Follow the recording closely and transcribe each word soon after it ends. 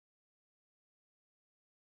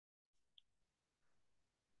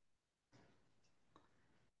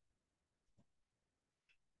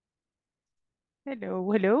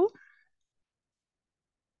Hello, hello.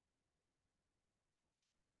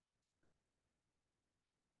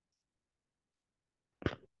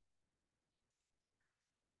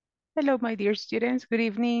 Hello, my dear students. Good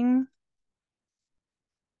evening.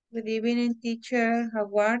 Good evening, teacher. How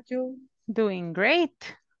are you? Doing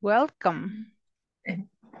great. Welcome.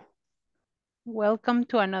 Welcome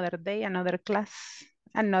to another day, another class,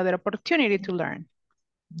 another opportunity to learn.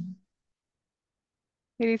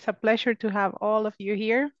 It is a pleasure to have all of you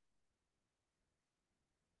here.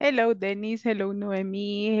 Hello, Dennis. Hello,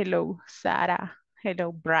 Noemi. Hello, Sara.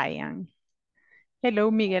 Hello, Brian.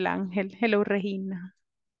 Hello, Miguel Ángel. Hello, Regina.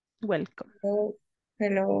 Welcome. Hello.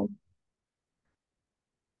 Hello.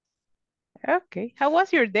 Okay. How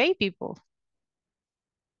was your day, people?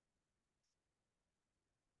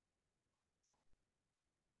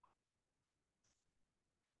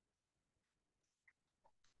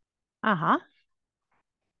 Uh-huh.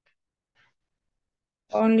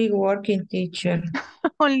 Only working, teacher.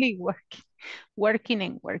 Only working, working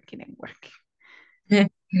and working and working.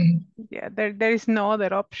 Yeah, there is no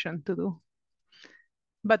other option to do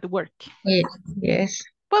but work. Yes.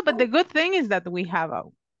 Well, but the good thing is that we have a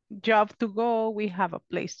job to go, we have a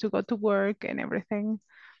place to go to work and everything.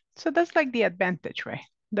 So that's like the advantage, right?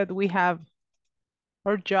 That we have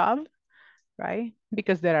our job, right?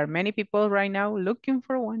 Because there are many people right now looking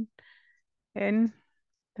for one, and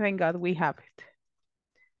thank God we have it.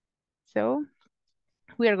 So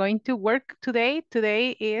we are going to work today. Today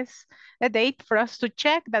is a date for us to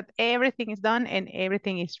check that everything is done and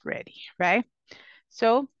everything is ready, right?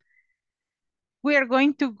 So we are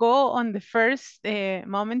going to go on the first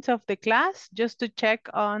moments of the class just to check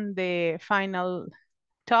on the final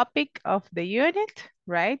topic of the unit,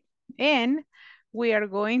 right? And we are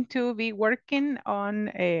going to be working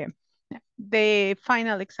on the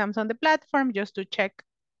final exams on the platform just to check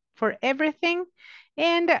for everything.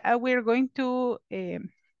 And we're going to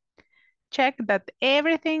check that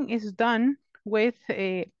everything is done with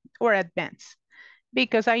or advanced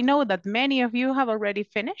because I know that many of you have already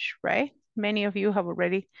finished, right? Many of you have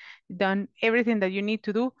already done everything that you need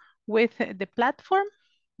to do with the platform.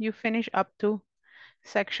 You finish up to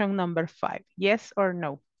section number 5. Yes or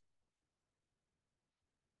no?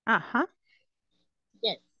 Uh-huh.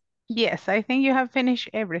 Yes. Yes, I think you have finished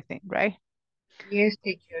everything, right? Yes,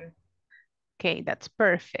 teacher. Okay, that's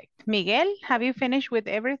perfect. Miguel, have you finished with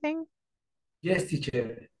everything? Yes,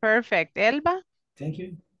 teacher. Perfect. Elba, Thank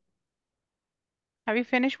you. have you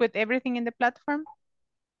finished with everything in the platform?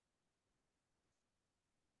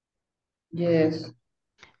 Yes.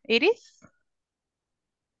 It is?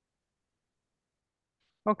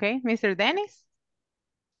 Okay, Mr. Dennis?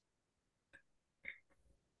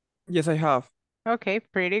 Yes, I have. Okay,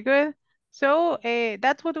 pretty good. So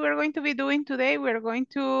that's what we're going to be doing today. We're going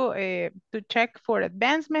to check for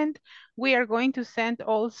advancement. We are going to send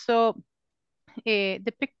also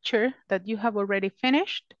the picture that you have already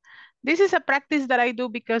finished. This is a practice that I do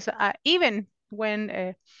because even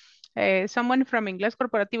when someone from Inglés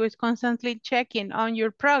Corporativo is constantly checking on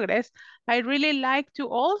your progress, I really like to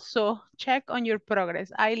also check on your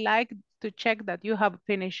progress. I like to check that you have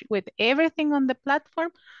finished with everything on the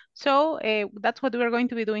platform. So that's what we're going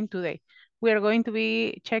to be doing today. We are going to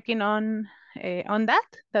be checking on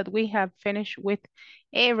that we have finished with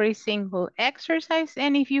every single exercise.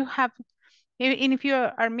 And if you have, and if you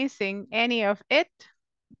are missing any of it,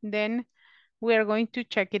 then we are going to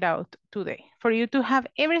check it out today for you to have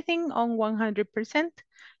everything on 100%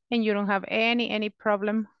 and you don't have any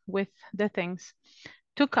problem with the things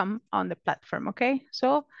to come on the platform, okay?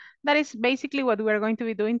 So that is basically what we're going to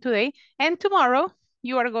be doing today. And tomorrow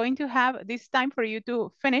you are going to have this time for you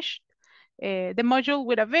to finish the module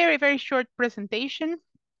with a very short presentation.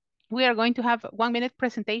 We are going to have 1-minute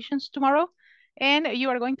presentations tomorrow, and you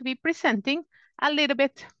are going to be presenting a little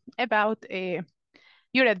bit about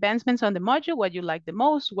your advancements on the module, what you like the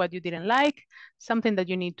most, what you didn't like, something that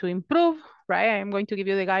you need to improve, right? I'm going to give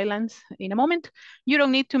you the guidelines in a moment. You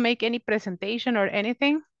don't need to make any presentation or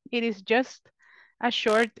anything. It is just a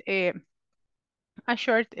short,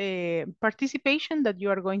 participation that you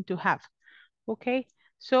are going to have, okay?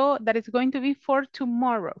 So that is going to be for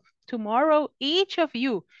tomorrow. Tomorrow, each of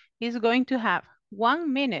you is going to have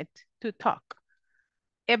 1 minute to talk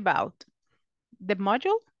about the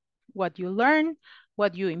module, what you learned,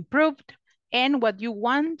 what you improved, and what you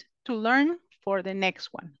want to learn for the next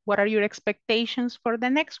one. What are your expectations for the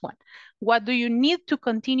next one? What do you need to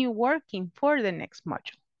continue working for the next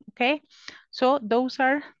module? Okay, so those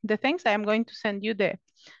are the things. I am going to send you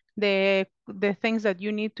the things that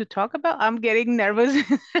you need to talk about. I'm getting nervous.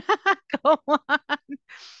 Go on.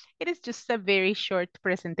 It is just a very short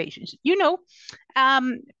presentation. You know,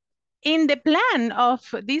 in the plan of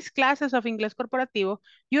these classes of Inglés Corporativo,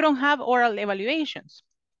 you don't have oral evaluations.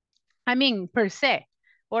 I mean, per se,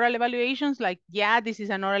 oral evaluations like, yeah, this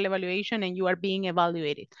is an oral evaluation and you are being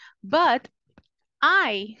evaluated. But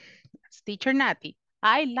I, as teacher Nati,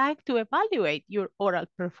 I like to evaluate your oral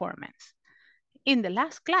performance in the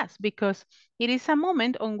last class because it is a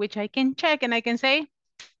moment on which I can check and I can say,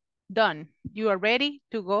 done, you are ready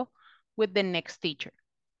to go with the next teacher.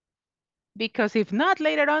 Because if not,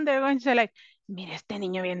 later on, they're going to say like, mire, este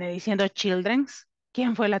niño viene diciendo children's.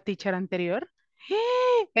 ¿Quién fue la teacher anterior?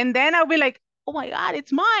 And then I'll be like, oh my God,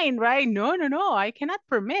 it's mine, right? No, no, no, I cannot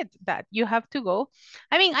permit that. You have to go.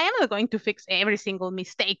 I mean, I am not going to fix every single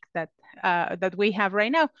mistake that we have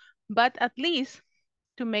right now, but at least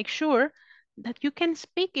to make sure that you can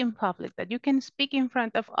speak in public, that you can speak in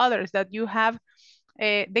front of others, that you have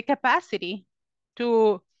the capacity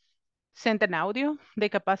to send an audio, the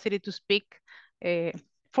capacity to speak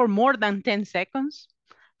for more than 10 seconds,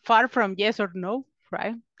 far from yes or no,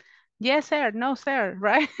 right? Yes, sir, no, sir,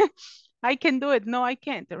 right? I can do it. No, I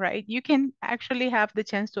can't, right? You can actually have the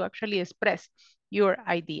chance to actually express your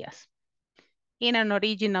ideas in an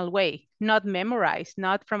original way, not memorized,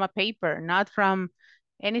 not from a paper, not from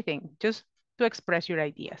anything, just to express your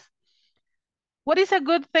ideas. What is a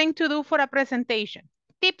good thing to do for a presentation?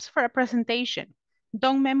 Tips for a presentation.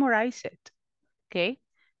 Don't memorize it, okay?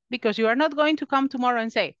 Because you are not going to come tomorrow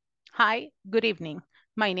and say, hi, good evening.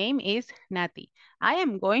 My name is Nati. I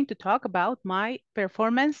am going to talk about my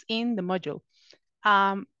performance in the module.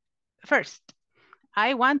 First,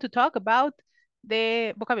 I want to talk about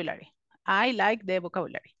the vocabulary. I like the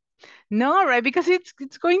vocabulary. No, right? Because it's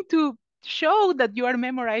going to show that you are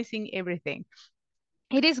memorizing everything.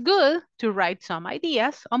 It is good to write some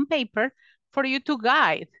ideas on paper for you to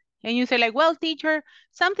guide. And you say like, well, teacher,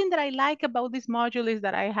 something that I like about this module is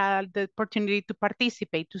that I had the opportunity to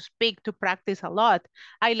participate, to speak, to practice a lot.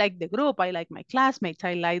 I like the group, I like my classmates,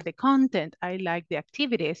 I like the content, I like the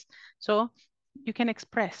activities. So you can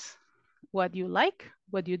express what you like,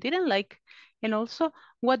 what you didn't like, and also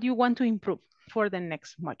what you want to improve for the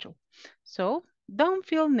next module. So don't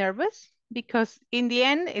feel nervous because in the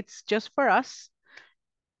end, it's just for us.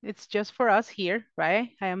 It's just for us here, right?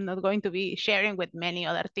 I am not going to be sharing with many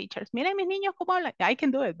other teachers. Miren mis niños cómo hablan. I can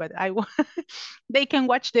do it, but they can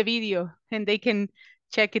watch the video and they can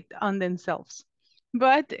check it on themselves.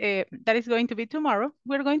 But that is going to be tomorrow.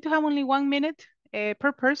 We're going to have only 1 minute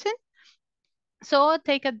per person. So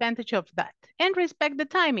take advantage of that and respect the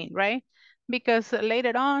timing, right? Because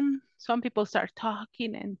later on, some people start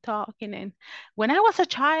talking and talking. And when I was a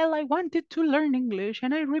child, I wanted to learn English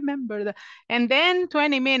and I remember that. And then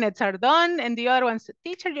 20 minutes are done and the other one's,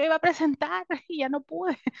 teacher, yo iba a presentar y ya no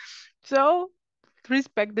pude. So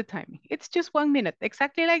respect the timing. It's just 1 minute,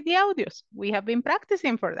 exactly like the audios. We have been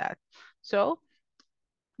practicing for that. So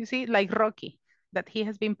you see, like Rocky, that he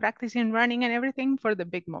has been practicing running and everything for the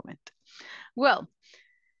big moment. Well,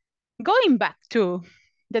 going back to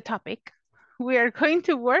the topic, we are going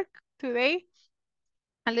to work today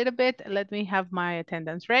a little bit. Let me have my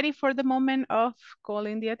attendance ready for the moment of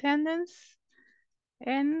calling the attendance.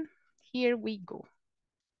 And here we go.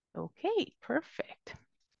 Okay, perfect.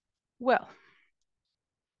 Well,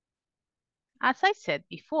 as I said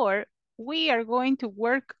before, we are going to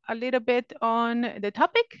work a little bit on the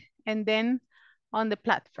topic and then on the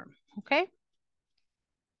platform, okay?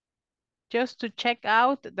 Just to check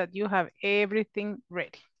out that you have everything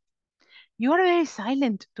ready. You are very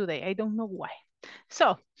silent today. I don't know why.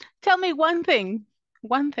 So tell me one thing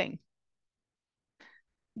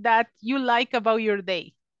that you like about your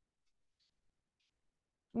day.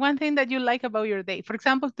 One thing that you like about your day. For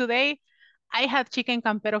example, today I had chicken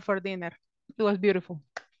campero for dinner. It was beautiful.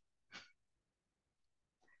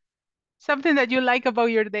 Something that you like about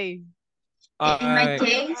your day. In my I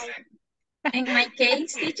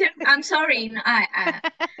case, teacher, I'm sorry. In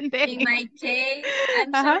my case,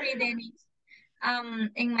 I'm Uh-huh. sorry, Dennis.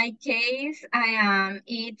 In my case, I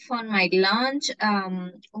eat for my lunch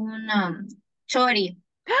un chori.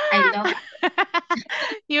 I love.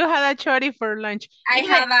 You had a chori for lunch. I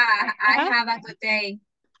Uh-huh. have a today.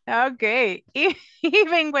 Okay.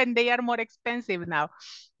 Even when they are more expensive now.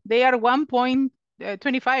 They are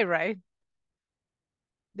 1.25, right?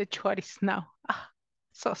 The choris now. Ah,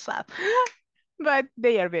 so sad. But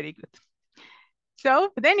they are very good. So,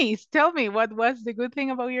 Dennis, tell me what was the good thing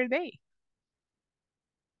about your day?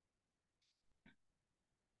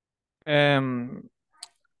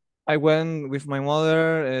 I went with my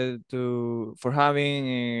mother for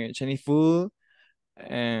having Chinese food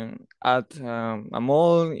and at a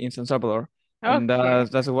mall in San Salvador. And Okay.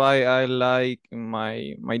 that's why I like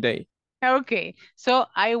my day. Okay. So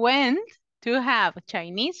I went to have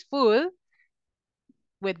Chinese food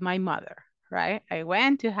with my mother, right? I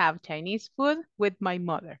went to have Chinese food with my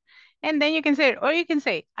mother. And then you can say, or you can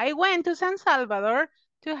say, I went to San Salvador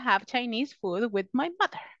to have Chinese food with my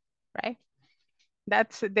mother, right?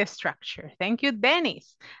 That's the structure. Thank you,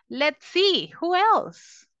 Dennis. Let's see, who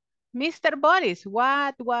else? Mr. Boris,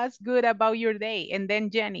 what was good about your day? And then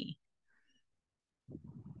Jenny.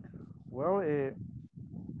 Well,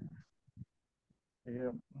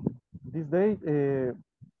 this day,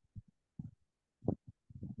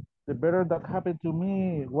 the better that happened to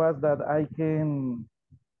me was that I can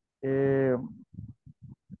uh,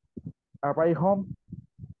 arrive home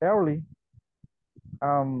early,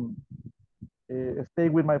 um, stay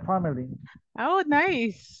with my family. Oh,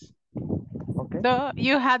 nice. Okay. So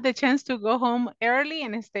you had the chance to go home early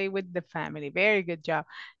and stay with the family. Very good job.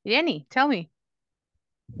 Jenny, tell me.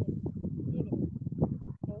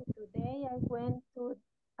 Today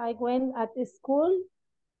I went at the school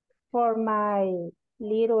for my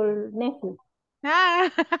little nephew. Ah,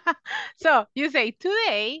 so you say,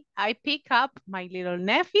 today I pick up my little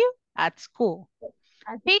nephew at school.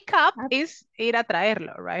 Pick up is ir a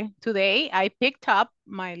traerlo, right? Today I picked up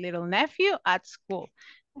my little nephew at school.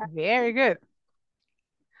 Very good.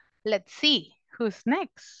 Let's see who's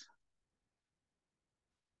next.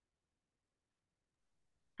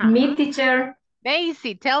 Me, teacher.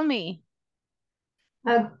 Daisy, tell me.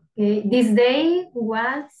 Okay, this day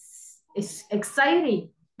was exciting.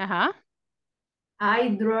 Uh-huh. I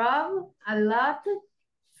drove a lot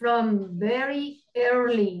from very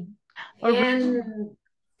early, Oh, and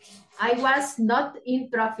I was not in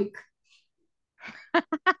traffic.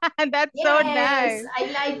 That's so Yes, nice. I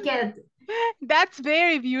like it. That's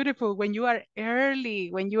very beautiful when you are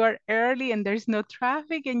early and there's no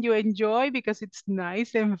traffic and you enjoy because it's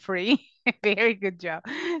nice and free. Very good job.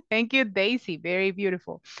 Thank you, Daisy. Very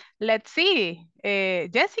beautiful. Let's see.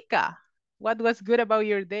 Jessica, what was good about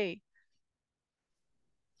your day?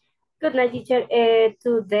 Good night, teacher.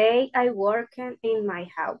 Today I work in my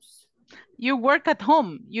house. You work at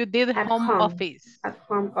home. You did At home home. office. At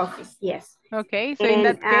home office, yes. Okay, so in And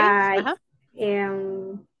that case,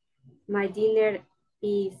 my dinner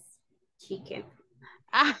is chicken.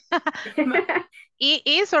 It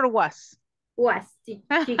is or was? Was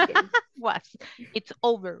chicken. Was. It's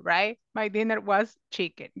over, right? My dinner was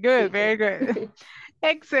chicken. Good, very good.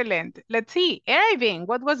 Excellent. Let's see. Irving,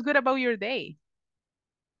 what was good about your day?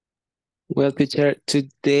 Well, teacher,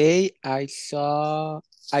 today I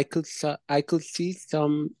could see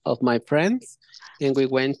some of my friends, and we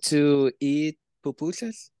went to eat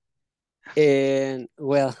pupusas. And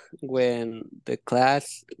well, when the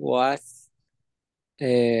class was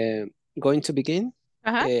going to begin,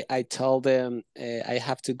 I told them I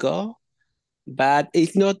have to go, but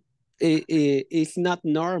it's not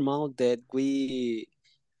normal that we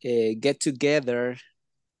get together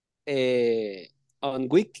on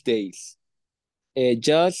weekdays,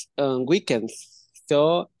 just on weekends.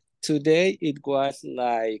 So today it was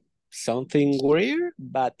like something weird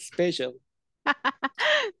but special.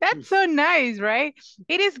 That's so nice, right?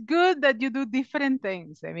 It is good that you do different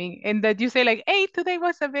things. I mean, and that you say like, hey, today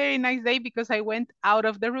was a very nice day because I went out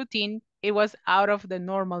of the routine. It was out of the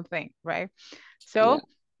normal thing, right? So Yeah.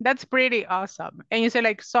 that's pretty awesome. And you say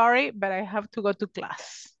like, sorry, but I have to go to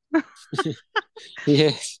class.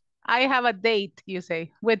 Yes. I have a date, you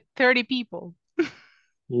say, with 30 people.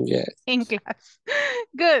 Yes. In class.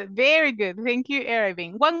 Good, very good. Thank you,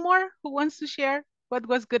 Irving. One more who wants to share what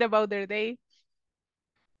was good about their day?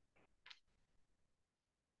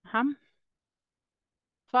 Huh?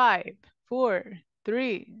 5, 4,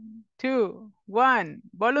 3, 2, 1.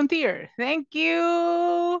 Volunteer. Thank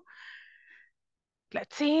you.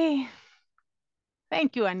 Let's see.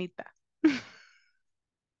 Thank you, Anita.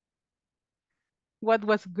 What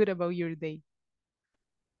was good about your day?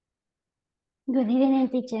 Good evening,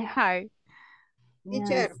 teacher. Hi.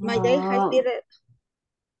 Teacher, my day has been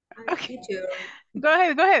Okay. teacher. Go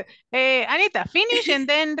ahead, go ahead. Anita, finish and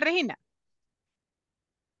then Regina.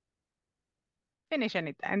 Finish,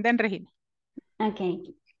 Anita, and then Regina. Okay.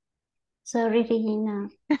 Sorry, Regina.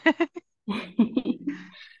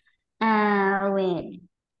 Well,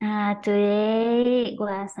 today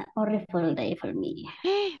was a horrible day for me.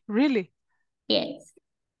 Really? Yes.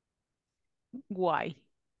 Why?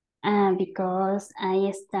 Because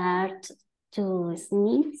I start to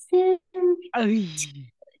sneeze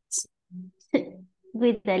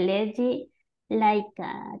with allergy like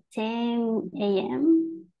 10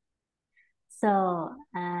 a.m. So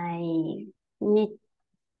I need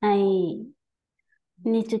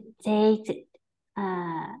to take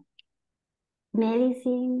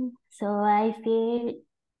medicine, so I feel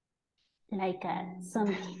like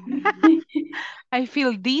something. I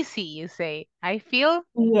feel dizzy, you say. I feel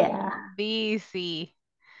Yeah. dizzy.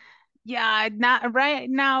 Yeah, not right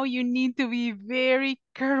now you need to be very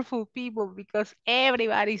careful, people, because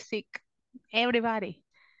everybody's sick. Everybody.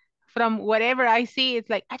 From whatever I see, it's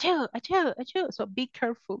like achoo, achoo, achoo. So be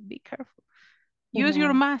careful, be careful. Use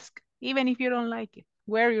your Yeah. mask, even if you don't like it.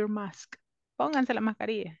 Wear your mask. Pónganse la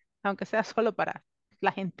mascarilla, aunque sea solo para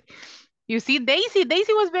la gente. You see, Daisy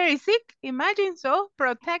was very sick. Imagine, so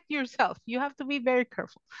protect yourself. You have to be very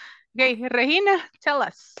careful. Okay, Regina, tell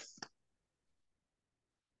us.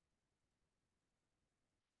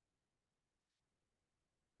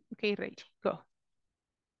 Okay, Rachel, go.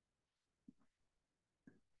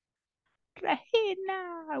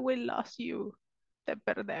 Regina, we lost you. Te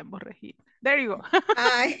perdemos, Regina. There you go.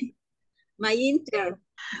 My inter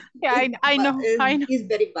Yeah, I know. is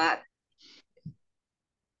very bad.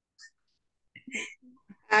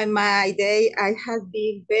 And my day, I have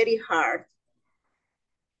been very hard.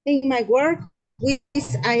 In my work, which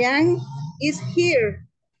I am, is here.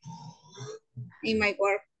 In my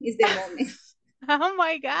work is the moment. Oh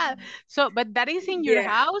my God. So, but that is in your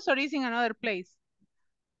house or is in another place?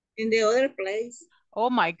 In the other place. Oh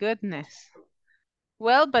my goodness.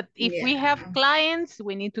 Well, but if we have clients,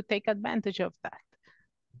 we need to take advantage of that.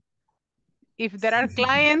 If there are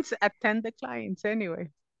clients, attend the clients anyway.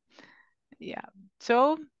 Yeah.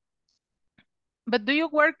 So, but do you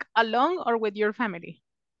work alone or with your family?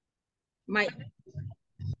 Well,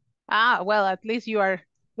 at least you are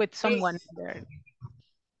with someone there.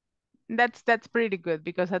 That's pretty good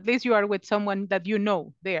because at least you are with someone that you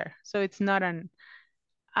know there. So it's not an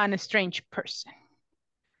strange person.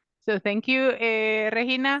 So thank you,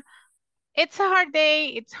 Regina. It's a hard day.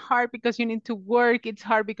 It's hard because you need to work. It's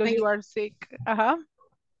hard because you are sick.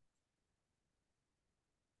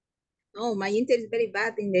 Oh, my inter is very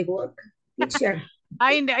bad in the work. Teacher.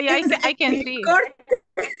 I can see.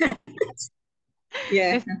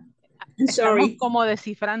 Yeah. Estamos como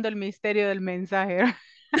descifrando el misterio del mensaje.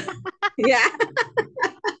 Yeah.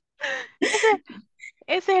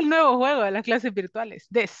 Ese es el nuevo juego de las clases virtuales.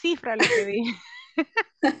 Descifra lo que dije.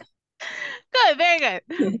 Good, very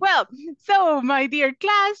good. Well, so my dear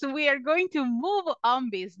class, we are going to move on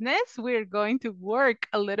business. We're going to work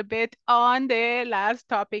a little bit on the last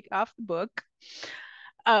topic of the book.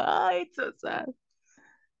 It's so sad.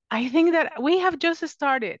 I think that we have just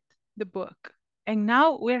started the book and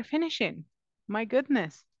now we're finishing. My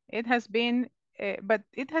goodness, it has been, but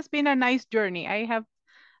it has been a nice journey. I have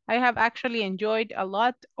actually enjoyed a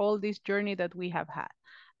lot all this journey that we have had.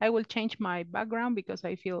 I will change my background because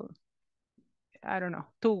I feel, I don't know,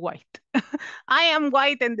 too white. I am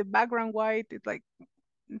white and the background white. It's like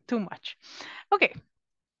too much. Okay,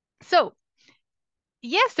 so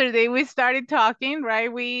yesterday we started talking,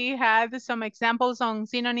 right? We had some examples on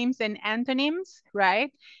synonyms and antonyms,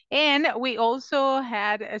 right? And we also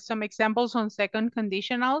had some examples on second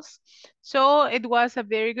conditionals. So it was a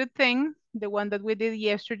very good thing. The one that we did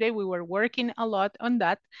yesterday, we were working a lot on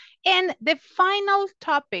that. And the final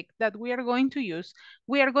topic that we are going to use,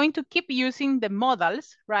 we are going to keep using the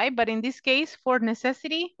modals, right? But in this case, for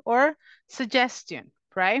necessity or suggestion,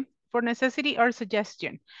 right? For necessity or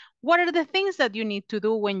suggestion. What are the things that you need to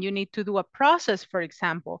do when you need to do a process, for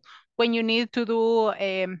example, when you need to do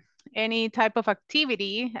any type of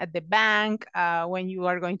activity at the bank, when you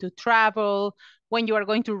are going to travel, when you are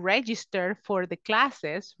going to register for the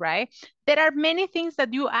classes, right? There are many things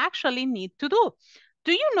that you actually need to do.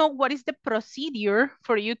 Do you know what is the procedure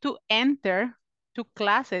for you to enter to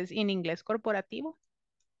classes in Inglés Corporativo?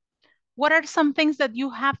 What are some things that you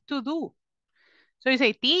have to do? So you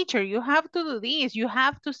say, teacher, you have to do this. You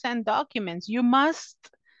have to send documents. You must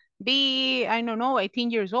be, I don't know,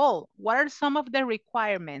 18 years old. What are some of the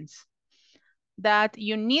requirements that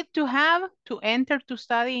you need to have to enter to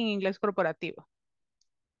study in Inglés Corporativo?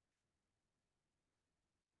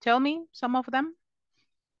 Tell me some of them.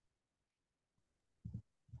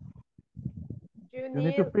 You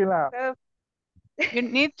need to fill out. You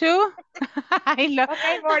need to? I love.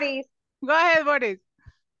 Okay, Boris. Go ahead, Boris.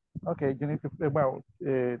 Okay, you need to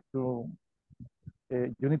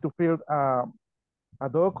you need to fill a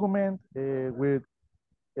document with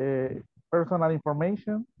personal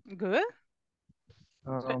information. Good.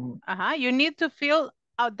 You need to fill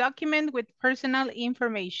a document with personal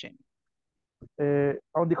information.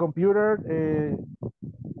 On the computer,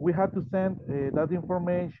 we have to send that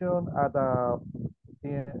information at a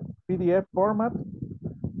PDF format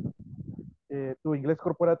to Inglés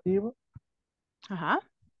Corporativo.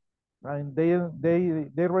 and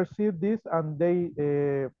they receive this and they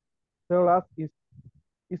tell us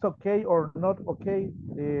it's okay or not okay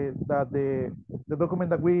that the document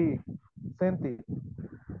that we sent it.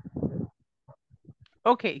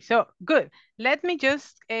 Okay, so good. Let me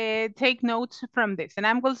just take notes from this and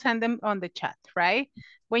I'm going to send them on the chat, right?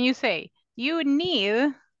 When you say you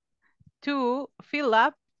need to fill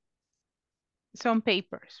up some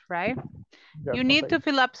papers, right? Yeah, You need to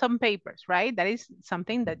fill up some papers, right? That is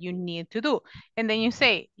something that you need to do. And then you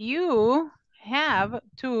say, you have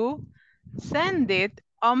to send it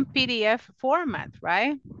on PDF format,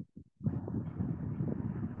 right?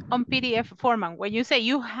 On PDF format. When you say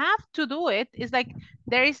you have to do it, it's like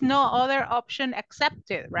there is no other option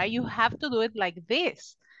accepted, right? You have to do it like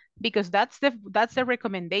this because that's the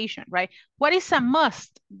recommendation, right? What is a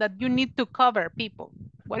must that you need to cover, people?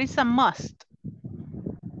 What is a must?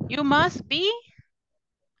 You must be,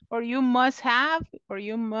 or you must have, or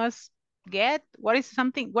you must get. What is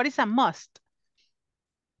a must?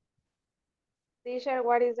 Teacher,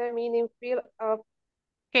 what is the meaning fill up?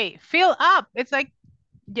 Okay, fill up. It's like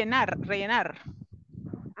llenar, rellenar.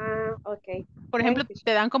 Okay. Por ejemplo,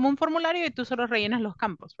 te dan como un formulario y tú solo rellenas los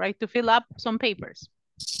campos, right? To fill up some papers.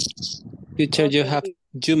 Teacher,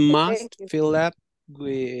 you must fill up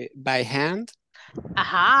by hand.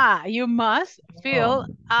 Aha, you must fill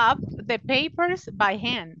up the papers by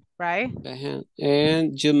hand, right? By hand.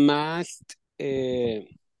 And you must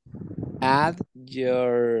add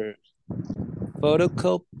your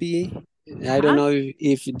photocopy. I don't know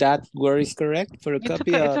if that word is correct.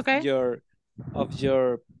 Photocopy of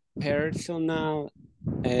your personal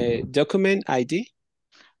document ID.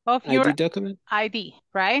 Of your ID document. ID,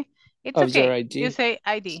 right? It's of okay. Your ID. You say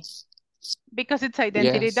ID because it's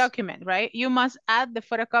identity document, right? You must add the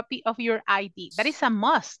photocopy of your ID. That is a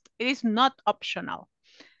must. It is not optional.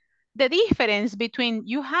 The difference between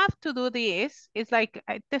you have to do this is like,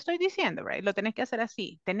 te estoy diciendo, right? Lo tenés que hacer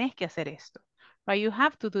así. Tenés que hacer esto, right? You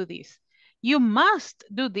have to do this. You must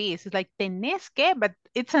do this. It's like tenés que, but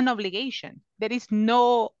it's an obligation. There is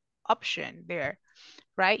no option there,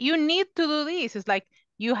 right? You need to do this. It's like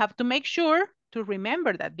you have to make sure to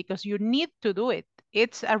remember that because you need to do it.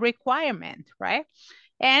 It's a requirement, right?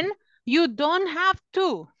 And you don't have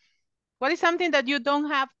to. What is something that you don't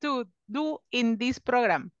have to do in this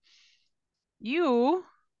program? You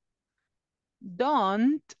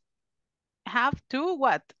don't have to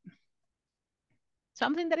what?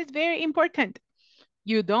 Something that is very important.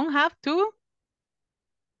 You don't have to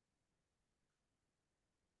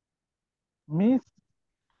miss.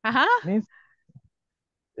 Miss.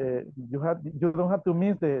 You don't have to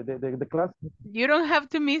miss the class. You don't have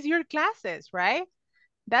to miss your classes, right?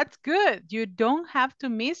 That's good. You don't have to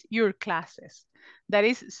miss your classes. That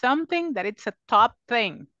is something that it's a top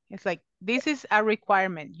thing. It's like, this is a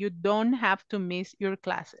requirement. You don't have to miss your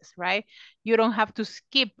classes, right? You don't have to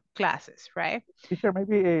skip classes, right? Teacher,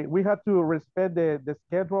 maybe we have to respect the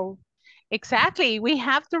schedule. Exactly. We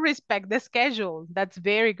have to respect the schedule. That's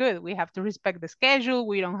very good. We have to respect the schedule.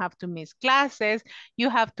 We don't have to miss classes. You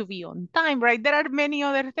have to be on time, right? There are many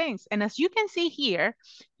other things. And as you can see here,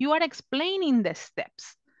 you are explaining the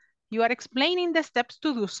steps. You are explaining the steps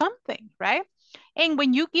to do something, right? And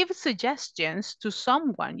when you give suggestions to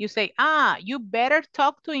someone, you say, you better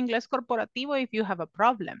talk to Inglés Corporativo if you have a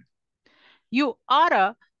problem. You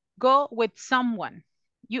oughta go with someone.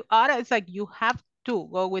 You oughta, it's like you have to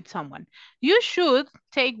go with someone. You should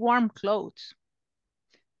take warm clothes.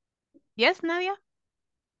 Yes, Nadia?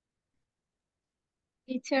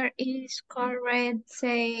 Teacher, is correct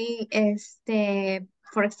say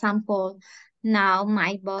for example, now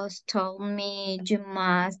my boss told me you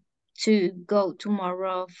must to go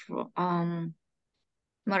tomorrow for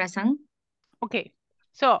Morazan. Okay,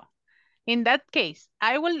 so in that case,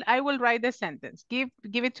 I will write the sentence. Give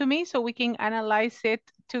it to me so we can analyze it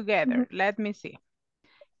together. Let me see.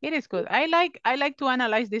 It is good. I like to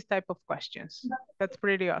analyze this type of questions. That's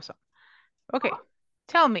pretty awesome. Okay,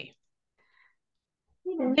 tell me.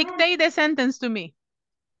 Dictate the sentence to me.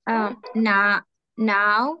 Now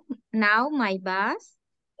my boss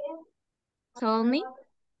told me.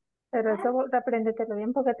 Pero eso apréndetelo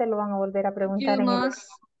bien porque te lo van a volver a preguntar en el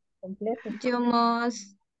completo. You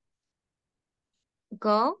must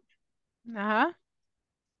go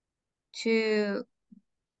to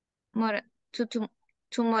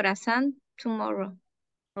Morazan tomorrow.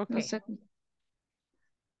 Okay.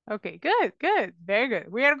 Okay, good, very good.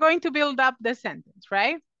 We are going to build up the sentence,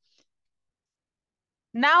 right?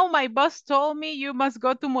 Now my boss told me you must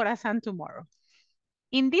go to Morazan tomorrow.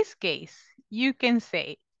 In this case, you can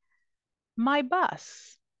say, my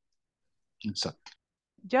boss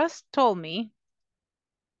just told me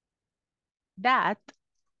that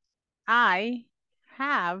I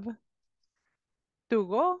have to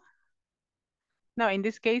go. No, in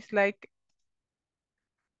this case, like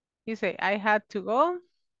you say, I had to go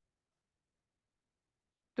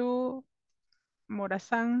to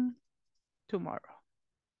Morazán tomorrow.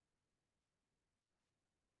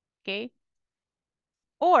 Okay.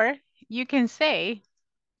 Or you can say,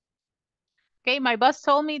 okay, my boss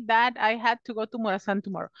told me that I had to go to Morazán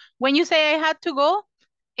tomorrow. When you say I had to go,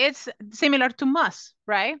 it's similar to must,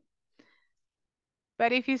 right?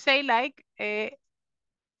 But if you say like,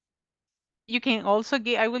 you can also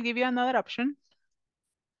give, I will give you another option.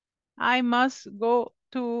 I must go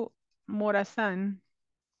to Morazán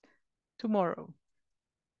tomorrow.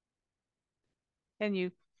 And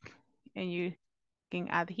you can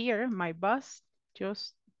add here, my boss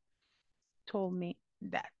just told me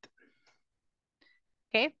that.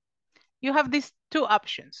 Okay, you have these two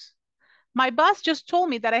options. My boss just told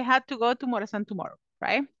me that I had to go to Morazán tomorrow,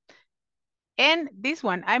 right? And this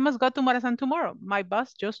one, I must go to Morazán tomorrow. My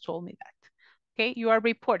boss just told me that. Okay, you are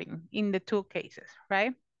reporting in the two cases,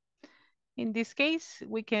 right? In this case,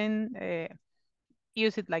 we can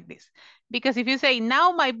use it like this. Because if you say,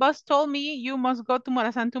 now my boss told me you must go to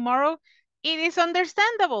Morazán tomorrow, it is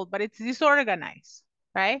understandable, but it's disorganized,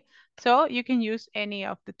 right? So you can use any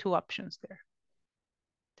of the two options there.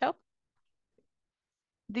 So,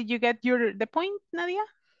 did you get the point, Nadia?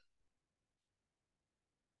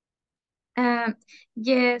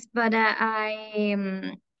 Yes, but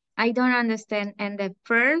I don't understand. And the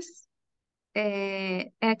first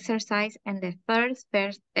exercise and the first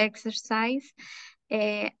exercise,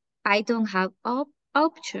 I don't have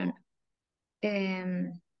option.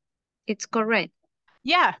 It's correct.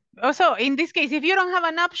 Yeah. Also, in this case, if you don't have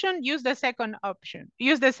an option, use the second option.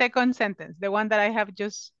 Use the second sentence, the one that I have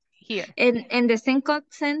just here. And the second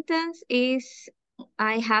sentence is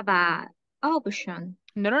I have a option.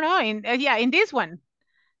 No. In this one.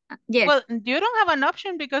 Yes. Well, you don't have an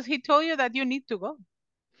option because he told you that you need to go.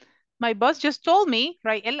 My boss just told me,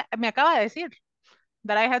 right? Él me acaba de decir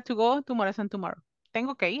that I had to go to Morazán tomorrow.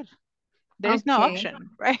 Tengo que ir. There is no option,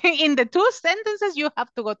 right? In the two sentences, you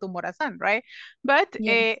have to go to Morazán, right? But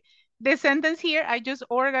yes. The sentence here, I just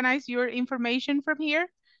organize your information from here.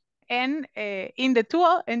 And in the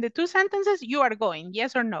two sentences, you are going,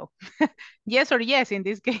 yes or no. Yes or yes in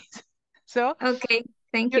this case. So okay,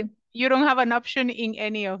 thank you. You don't have an option in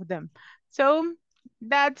any of them. So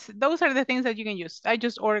those are the things that you can use. I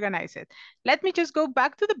just organize it. Let me just go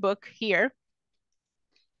back to the book here.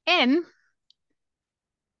 And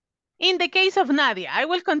in the case of Nadia, I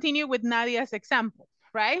will continue with Nadia's example,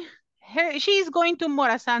 right? She's going to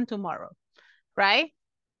Morazán tomorrow, right?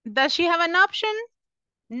 Does she have an option?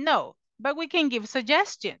 No, but we can give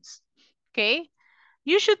suggestions, okay?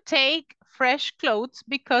 You should take fresh clothes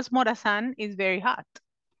because Morazán is very hot,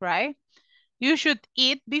 right? You should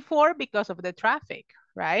eat before because of the traffic,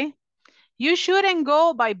 right? You shouldn't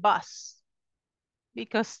go by bus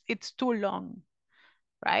because it's too long,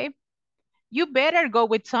 right? You better go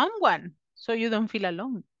with someone so you don't feel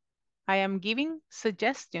alone. I am giving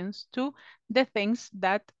suggestions to the things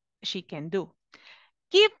that she can do.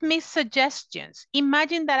 Give me suggestions.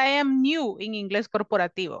 Imagine that I am new in Inglés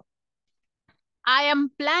Corporativo. I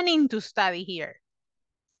am planning to study here.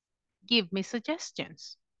 Give me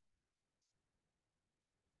suggestions.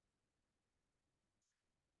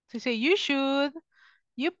 So say you should,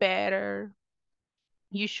 you better,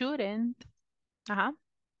 you shouldn't.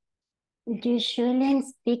 You shouldn't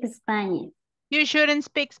speak Spanish. You shouldn't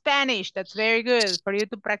speak Spanish. That's very good for you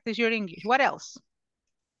to practice your English. What else?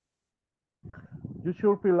 You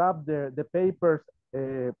should fill up the papers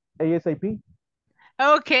ASAP.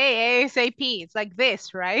 Okay, ASAP. It's like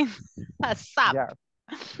this, right? ASAP.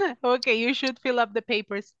 Yeah. Okay, you should fill up the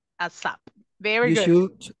papers ASAP. Very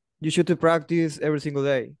good. You should practice every single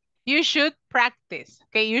day. You should practice.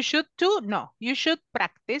 Okay, you should too. No, you should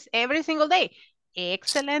practice every single day.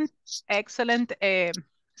 Excellent, excellent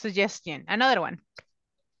suggestion. Another one.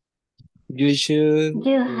 You should.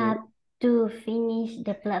 You have to finish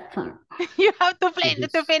the platform. You have to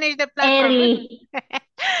finish the platform. Early.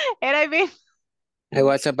 And I mean, I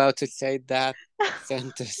was about to say that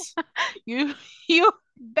sentence. You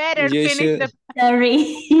better finish the.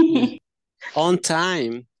 Sorry. On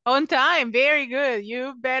time. On time, very good.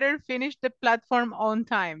 You better finish the platform on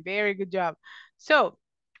time. Very good job. So,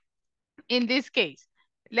 in this case,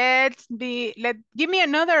 give me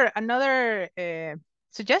another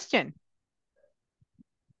suggestion.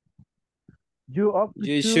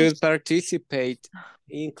 You should participate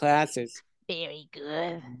in classes. Very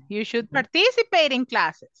good. You should participate in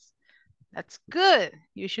classes. That's good.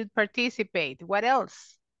 You should participate. What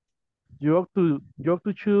else? you have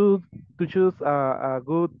to choose a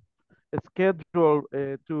good schedule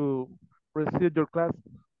to receive your class.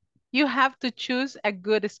 You have to choose a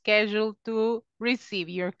good schedule to receive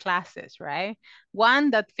your classes, right?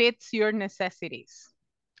 One that fits your necessities.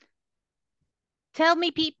 Tell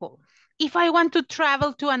me, people, if I want to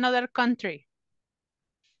travel to another country,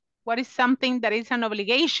 what is something that is an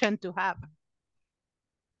obligation to have?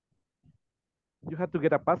 You have to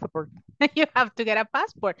get a passport. You have to get a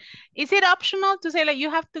passport. Is it optional to say like you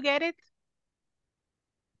have to get it?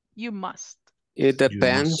 You must. It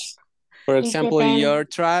depends. For example, you're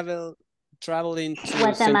traveling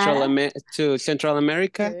to Central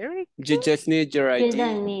America, you just need your ID. You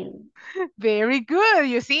don't need. Very good.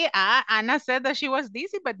 You see, Anna said that she was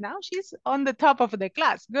dizzy, but now she's on the top of the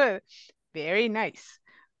class. Good. Very nice.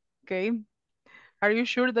 Okay. Are you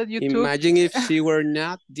sure that you Imagine if she were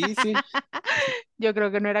not dizzy. Yo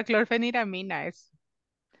creo que no era clorfeniramina eso.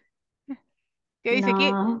 ¿Qué dice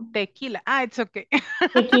aquí? Tequila. Ah, it's okay.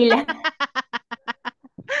 Tequila.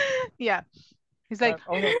 Yeah. It's like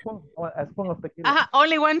only a spoon of tequila.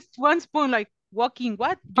 Only one spoon, like walking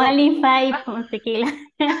what? Only 5 of tequila.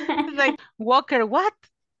 It's like Walker what?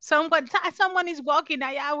 Someone is walking.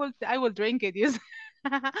 I will drink it. Yes.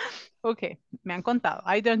 Okay. Me han contado.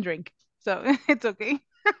 I don't drink, so it's okay.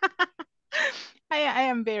 I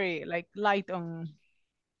am very like light on.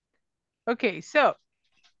 Okay, so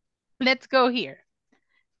let's go here.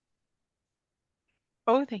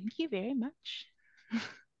 Oh, thank you very much.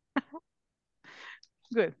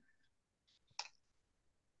 Good.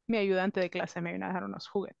 Mi ayudante de clase me vino a dejar unos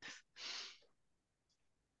juguetes.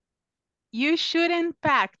 You shouldn't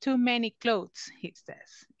pack too many clothes, he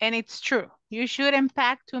says. And it's true. You shouldn't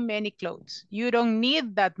pack too many clothes. You don't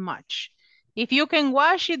need that much. If you can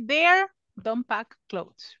wash it there, don't pack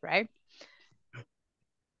clothes, right?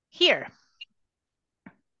 Here.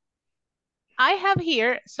 I have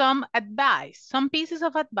here some advice, some pieces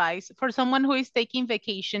of advice for someone who is taking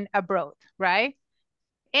vacation abroad, right?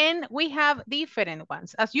 And we have different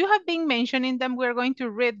ones. As you have been mentioning them, we're going to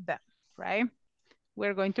read them, right?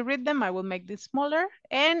 We're going to read them. I will make this smaller.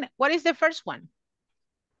 And what is the first one?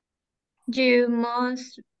 You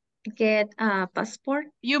must get a passport.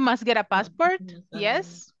 You must get a passport.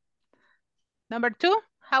 Yes. Number 2,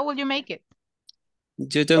 how will you make it?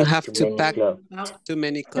 You don't have to pack too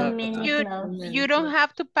many clothes. You don't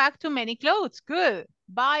have to pack too many clothes. Good.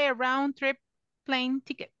 Buy a round trip plane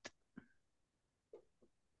ticket.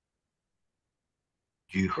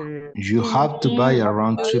 You have to buy a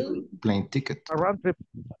round trip plane ticket. A round trip.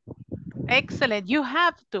 Excellent. You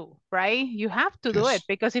have to, right? You have to do it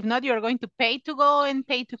because if not, you're going to pay to go and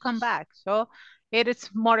pay to come back. So it is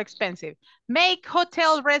more expensive. Make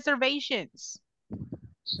hotel reservations.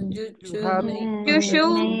 You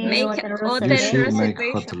should make hotel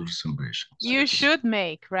reservations. You should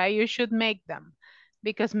make, right? You should make them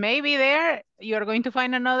because maybe there you're going to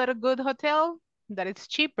find another good hotel that it's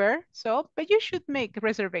cheaper. So, but you should make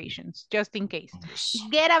reservations just in case.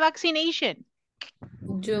 Get a vaccination.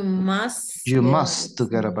 You must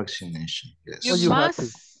get a vaccination. Yes. You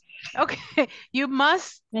must. Okay, you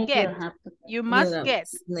must get. You must get.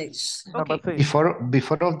 Okay.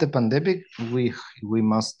 Before of the pandemic, we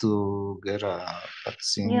must to get a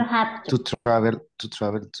vaccine. You have to travel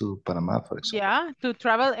to Panama, for example. Yeah, to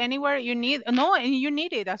travel anywhere you need. No, and you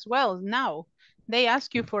need it as well now. They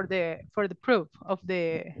ask you for the proof of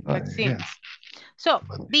the vaccines. Yeah. So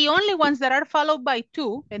the only ones that are followed by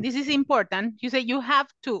 2, and this is important, you say you have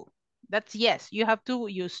to. That's yes, you have to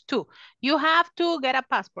use 2. You have to get a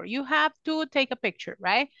passport. You have to take a picture,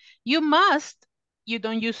 right? You must, you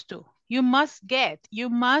don't use to. You must get, you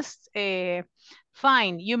must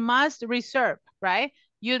find, you must reserve, right?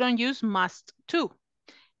 You don't use must to.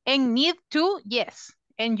 And need to, yes.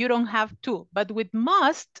 And you don't have to. But with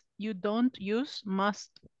must, you don't use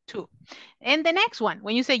must to. And the next one,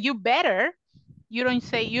 when you say you better, you don't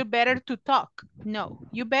say you better to talk. No,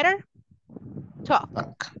 you better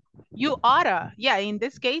talk. You oughta, yeah, in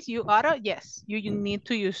this case, you oughta, yes, you need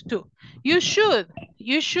to use to. You should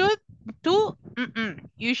to,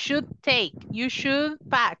 you should take, you should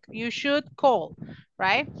pack, you should call,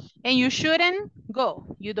 right? And you shouldn't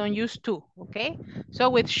go, you don't use to, okay? So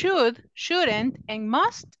with should, shouldn't, and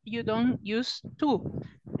must, you don't use to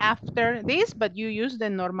after this, but you use the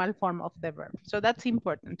normal form of the verb. So that's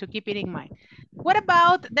important to keep it in mind. What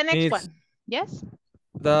about the next one? Yes?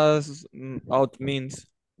 Does out means?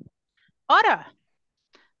 Oughta.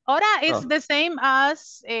 Oughta is the same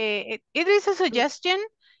as, it is a suggestion.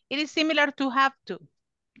 It is similar to have to.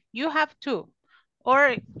 You have to.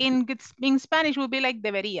 Or in Spanish would be like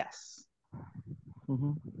deberías.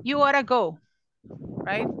 You oughta go,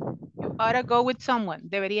 right? You ought to go with someone.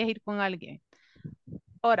 Deberías ir con alguien.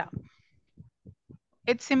 Oughta.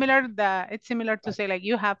 It's similar to say like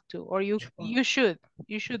you have to or you should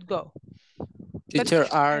go. Teacher,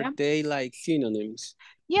 But, are they like synonyms?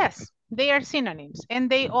 Yes, they are synonyms, and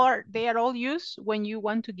they are all used when you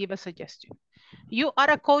want to give a suggestion. You ought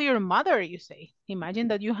to call your mother, you say. Imagine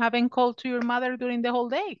that you haven't called to your mother during the whole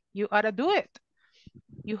day. You ought to do it.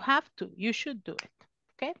 You have to. You should do it.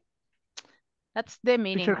 Okay? That's the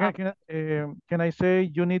meaning. Teacher, can I say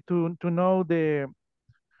you need to know the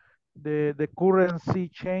currency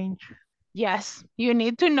change? Yes, you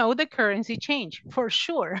need to know the currency change for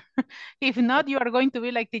sure. If not, you are going to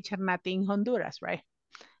be like Teacher Nati in Honduras, right?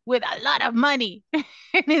 With a lot of money. And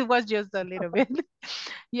it was just a little bit.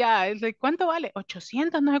 Yeah, it's like, ¿cuánto vale?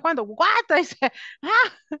 800, no sé cuánto. What? I said,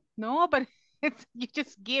 no, but you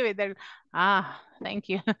just give it. Thank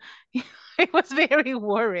you. I was very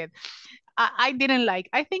worried. I didn't like,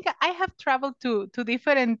 I think I have traveled to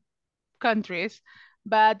different countries,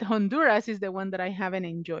 but Honduras is the one that I haven't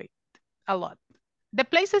enjoyed a lot. The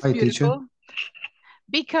place is beautiful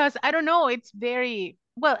because I don't know, it's very,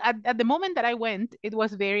 well, at the moment that I went, it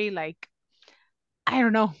was very like, I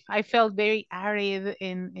don't know, I felt very arid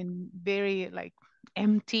and very like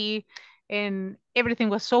empty, and everything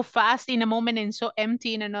was so fast in a moment and so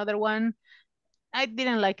empty in another one. I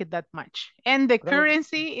didn't like it that much. And the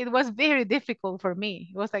currency, it was very difficult for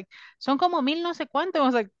me. It was like, son como mil no sé cuánto. I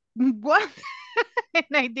was like, what? And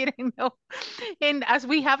I didn't know. And as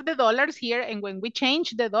we have the dollars here, and when we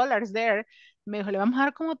change the dollars there, me dijo, le vamos a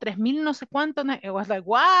dar como 3,000 no sé cuánto. It was like,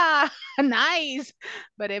 wow, nice.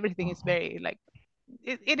 But everything is very like,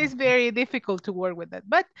 it is very difficult to work with that.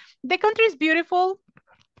 But the country is beautiful.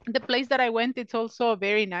 The place that I went, it's also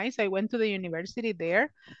very nice. I went to the university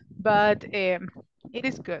there, but it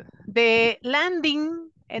is good. The landing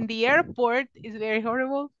and the airport is very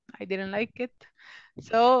horrible. I didn't like it.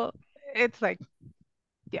 So it's like,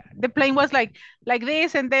 yeah, the plane was like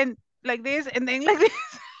this, and then like this, and then like this.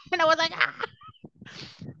 And I was like, ah.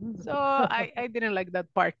 So I didn't like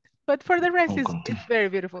that part. But for the rest, it's very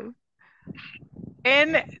beautiful.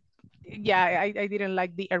 And yeah, I didn't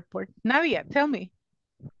like the airport. Nadia, tell me.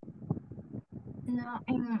 No,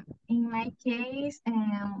 in my case,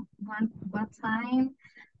 one time,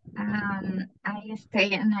 I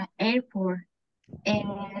stayed in an airport,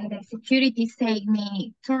 and the security said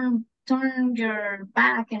me turn your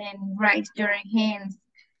back and then raise your hands,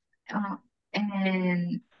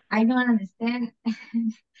 and I don't understand.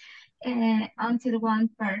 Until one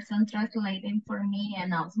person translating for me,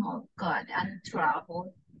 and I was, oh God, I'm in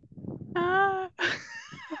trouble. Oh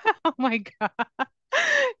my God.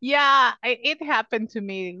 Yeah, it happened to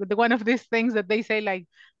me. One of these things that they say, like,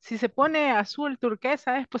 si se pone azul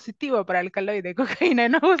turquesa es positivo para alcaloide de cocaína.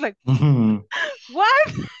 And I was like,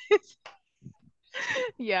 what?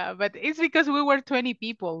 Yeah, but it's because we were 20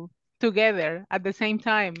 people together at the same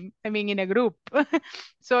time. I mean, in a group.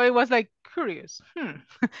 So it was like curious.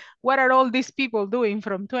 What are all these people doing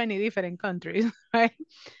from 20 different countries, right?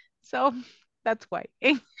 So that's why.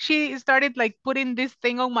 And she started like putting this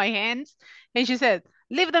thing on my hands, and she said,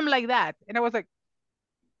 leave them like that. And I was like,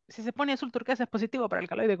 si se pone azul turquesa es positivo para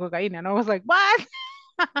alcaloide de cocaína. And I was like, what?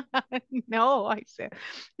 No, I said.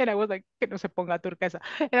 And I was like, que no se ponga turquesa.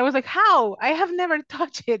 And I was like, how? I have never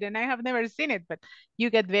touched it and I have never seen it, but you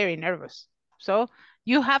get very nervous. So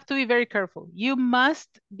you have to be very careful. You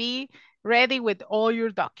must be ready with all your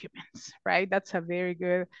documents, right? That's a very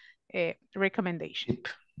good recommendation.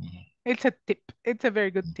 It's a tip. It's a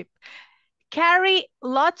very good tip. Carry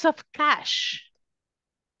lots of cash.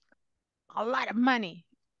 A lot of money.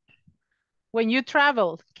 When you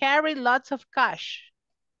travel, carry lots of cash.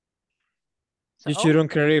 You shouldn't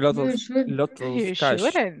carry lots of You cash.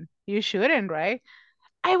 shouldn't. You shouldn't, right?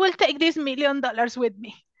 I will take this $1 million with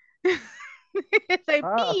me. It's like,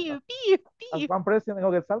 pew, pew, pew. As one president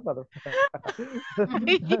of El Salvador.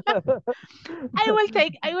 I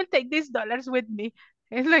will take these dollars with me.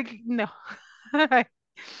 It's like, no.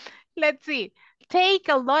 Let's see. Take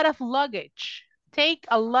a lot of luggage. Take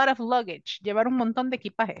a lot of luggage. Llevar un montón de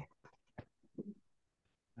equipaje.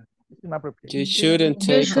 You shouldn't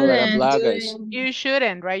take a lot of luggage. You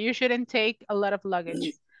shouldn't, right? You shouldn't take a lot of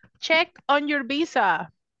luggage. Check on your visa.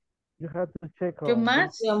 You have to check on. You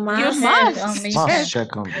must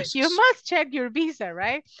check on visas. You must check your visa,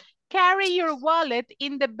 right? Carry your wallet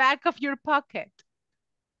in the back of your pocket.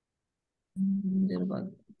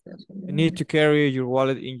 You need to carry your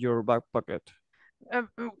wallet in your back pocket.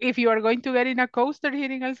 If you are going to get in a coaster here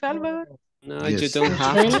in El Salvador. No, yes. You don't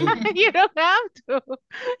have to. You don't have to.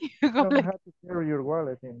 You don't have to carry your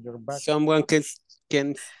wallet in your back. Someone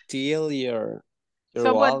can steal your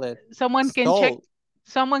Your wallet. Someone can check. Stole.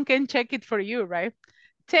 Someone can check it for you, right?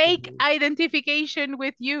 Take identification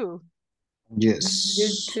with you. Yes. You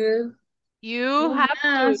too. You have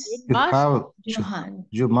to.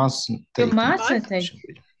 You must take.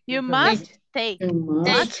 You must take.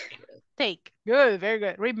 Must take. Good, very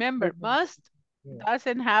good. Remember, must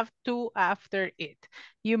doesn't have to after it.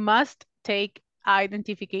 You must take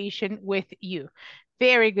identification with you.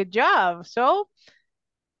 Very good job. So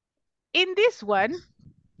in this one,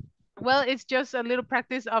 well, it's just a little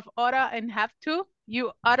practice of oughta and have to.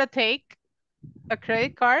 You oughta take a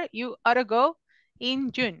credit card. You oughta go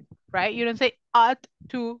in June, right? You don't say ought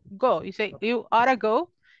to go. You say you oughta go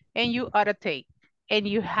and you oughta take. And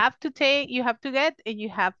you have to take, you have to get, and you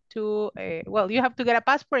have to, well, you have to get a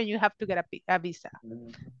passport and you have to get a visa.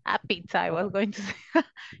 A pizza, I was going to say.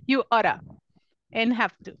 You oughta and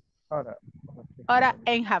have to. Oughta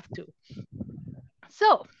and have to.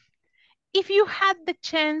 So, if you had the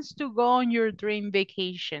chance to go on your dream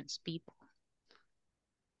vacations, people,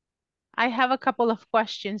 I have a couple of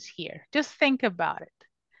questions here. Just think about it.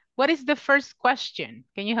 What is the first question?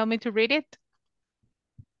 Can you help me to read it?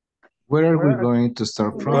 Where are we going to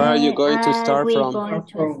start from? Where are you going to start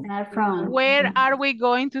from? Where are we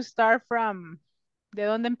going to start from? ¿De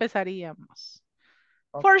dónde empezaríamos?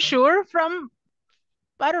 For sure, from,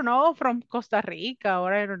 I don't know, from Costa Rica,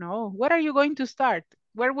 or I don't know. Where are you going to start?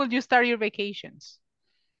 Where will you start your vacations?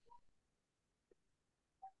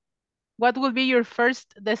 What will be your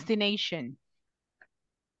first destination?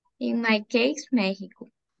 In my case,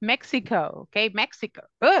 Mexico. Mexico, okay, Mexico,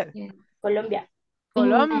 good. Yeah. Colombia.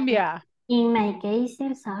 Colombia. In my case,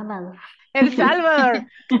 El Salvador. El Salvador.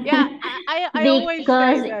 Yeah, I always say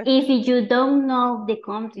that. Because if you don't know the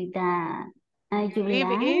country that you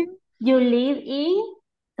live in,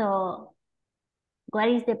 so what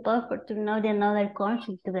is the purpose to know the another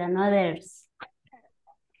country, to the others?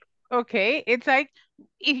 Okay, it's like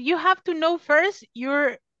if you have to know first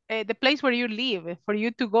your the place where you live for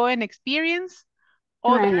you to go and experience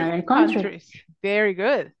other countries. Very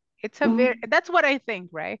good. It's a that's what I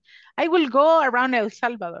think, right? I will go around El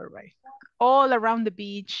Salvador, right? All around the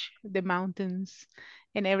beach, the mountains,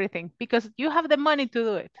 and everything, because you have the money to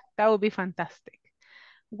do it. That would be fantastic.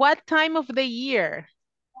 What time of the year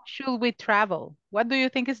should we travel? What do you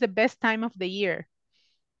think is the best time of the year?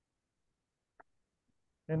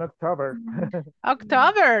 In October.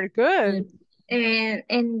 October, good. And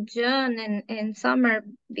in June and in summer,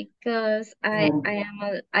 because I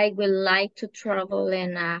would like to travel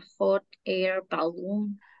in a hot air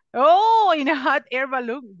balloon. Oh, in a hot air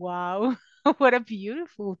balloon. Wow. What a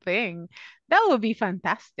beautiful thing. That would be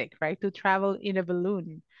fantastic, right? To travel in a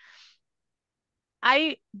balloon.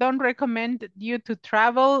 I don't recommend you to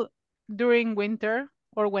travel during winter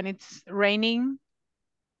or when it's raining.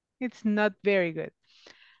 It's not very good.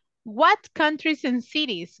 What countries and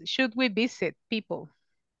cities should we visit, people?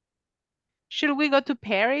 Should we go to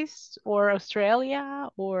Paris or Australia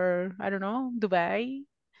or, I don't know, Dubai?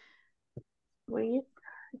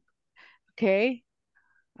 Okay.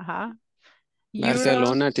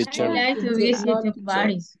 Barcelona, teacher. I like to visit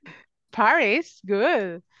Paris. Paris,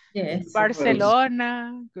 good. Yes.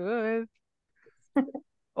 Barcelona, good.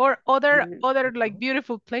 Or other like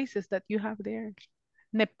beautiful places that you have there.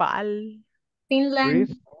 Nepal.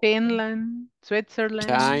 Finland, Switzerland.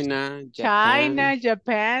 China,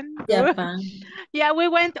 Japan. Yeah, we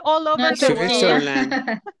went all over the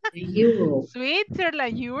Switzerland. world.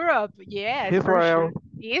 Switzerland, Europe, yes.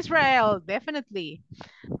 Israel, definitely.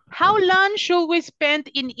 How long should we spend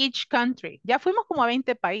in each country? Ya fuimos como a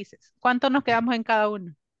 20 países. ¿Cuánto nos quedamos en cada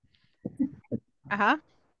uno?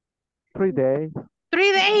 3 days.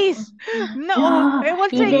 3 days? No, it will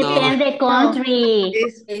take... It depends the country.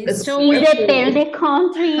 It depends the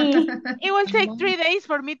country. It will take 3 days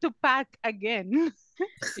for me to pack again.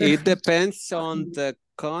 It depends on the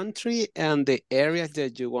country and the areas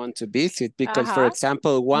that you want to visit. Because, for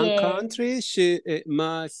example, one country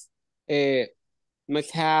must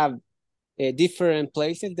have different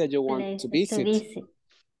places that you want to visit.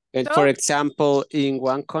 And for example, in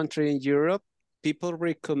one country in Europe, people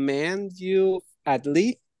recommend you at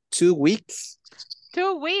least 2 weeks.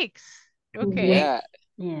 2 weeks. Okay. Yeah.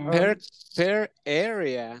 Per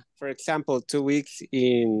area. For example, 2 weeks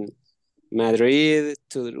in Madrid,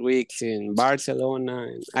 2 weeks in Barcelona,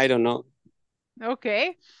 and I don't know.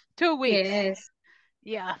 Okay. 2 weeks. Yes.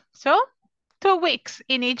 Yeah. So 2 weeks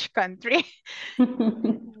in each country.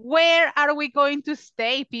 Where are we going to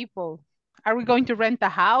stay, people? Are we going to rent a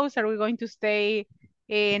house? Are we going to stay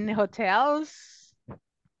in hotels?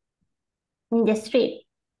 In the street.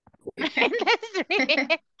 In the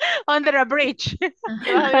street. Under a bridge.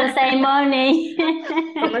 For save money.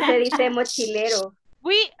 ¿Cómo se dice mochilero?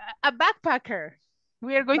 A backpacker.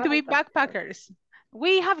 We are going to be backpackers.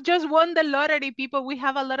 We have just won the lottery, people. We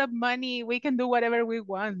have a lot of money. We can do whatever we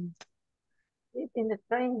want. In the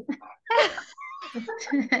train.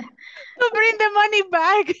 To bring the money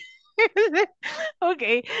back.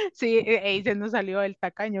 Ok, sí, ahí se nos salió el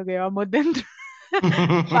tacaño que vamos dentro.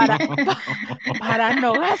 para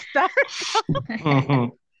no gastar.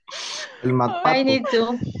 I need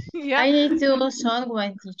to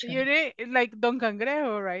someone teacher. You need, like Don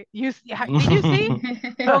Cangrejo, right? Did you see?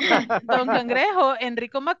 Don Cangrejo,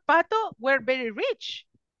 Enrico McPato were very rich,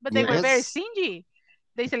 but they were very stingy.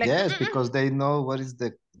 They said like, yes, because they know what is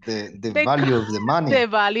the value of the money. The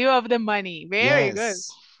value of the money. Very good.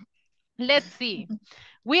 Let's see.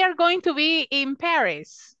 We are going to be in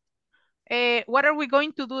Paris. What are we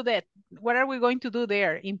going to do that? What are we going to do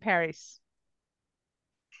there in Paris?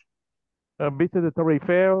 Visit the Torre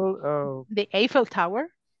Eiffel. The Eiffel Tower.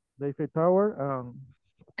 The Eiffel Tower.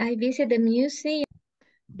 I visit the museum.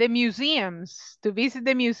 The museums, to visit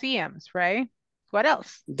the museums, right? What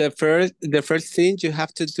else? The first thing you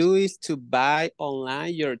have to do is to buy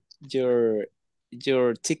online your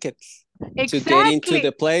tickets to get into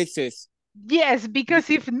the places. Yes, because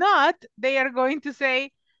if not, they are going to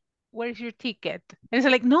say, where's your ticket? And it's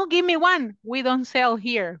like, no, give me one. We don't sell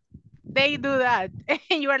here. They do that.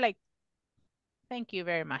 And you are like, thank you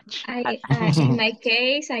very much. In my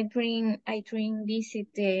case, I bring visit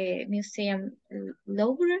the museum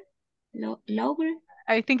Louvre.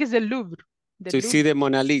 I think it's the Louvre. See the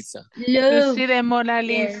Mona Lisa. To see the Mona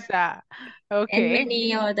Lisa. Okay. And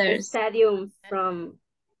many others. Stadium from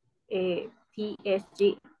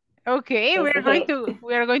PSG. Okay, we are going to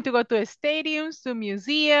go to stadiums, to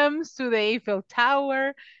museums, to the Eiffel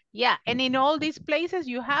Tower. Yeah, and in all these places,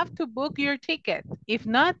 you have to book your ticket. If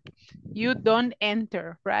not, you don't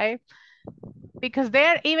enter, right? Because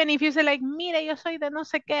there, even if you say like, mire, yo soy de no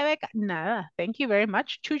sé qué beca, nada, thank you very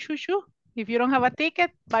much, choo, choo, choo. If you don't have a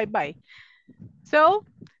ticket, bye-bye. So,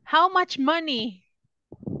 how much money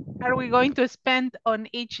are we going to spend on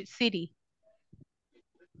each city?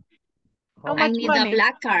 How much money? A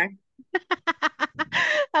black card.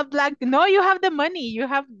 No, you have the money. You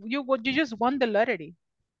just won the lottery.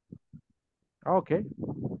 Okay.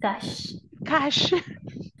 Cash.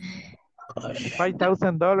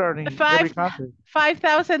 $5,000 in every country.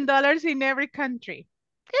 $5,000 in every country.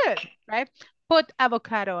 Good, right? Put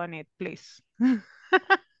avocado on it, please.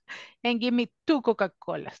 And give me 2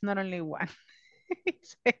 Coca-Colas, not only one.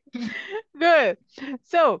 Good.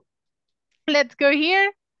 So, let's go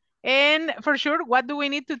here. And for sure, what do we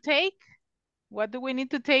need to take? What do we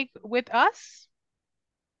need to take with us?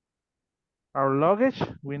 Our luggage.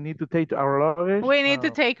 We need to take our luggage. We need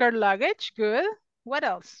to take our luggage. Good. What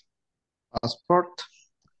else? Passport.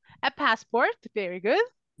 A passport. Very good.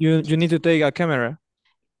 You need to take a camera.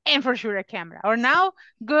 And for sure a camera. Or now,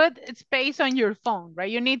 good space on your phone,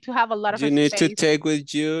 right? You need to have a lot of space. You need to take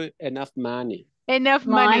with you enough money. Enough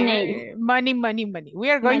money. Money.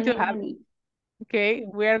 We are going to have... Okay,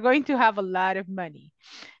 we are going to have a lot of money.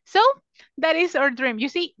 So that is our dream. You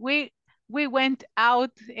see, we went out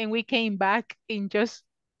and we came back in just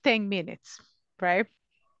 10 minutes, right?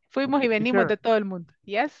 Fuimos y venimos de todo el mundo.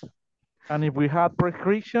 Yes? And if we had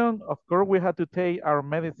prescription, of course, we had to take our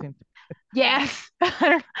medicine. Yes.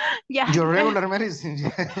 Yeah. Your regular medicine,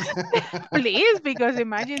 yes. Please, because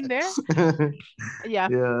imagine there. Yeah.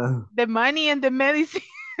 The money and the medicine.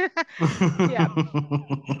 Yeah.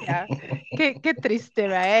 Qué triste,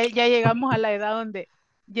 ¿verdad? Ya llegamos a la edad donde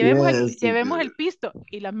llevemos el pisto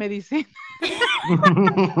y la medicina.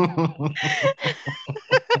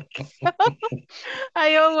 So,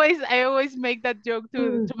 I always make that joke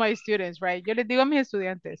to my students, right? Yo les digo a mis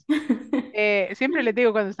estudiantes, siempre les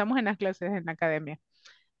digo cuando estamos en las clases en la academia,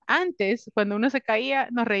 antes, cuando uno se caía,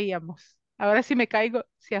 nos reíamos. Ahora si me caigo,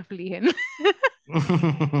 se afligen.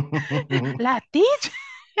 La teacher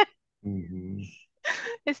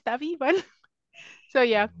está viva. So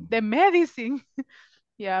yeah, the medicine.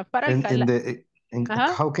 Yeah, para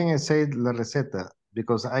how can I say la receta?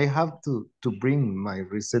 Because I have to bring my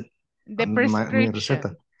receta. The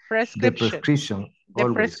prescription. The prescription. The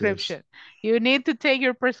always, prescription. Yes. You need to take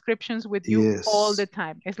your prescriptions with you all the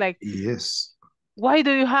time. It's like, yes. Why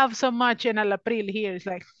do you have so much in Alapril here? It's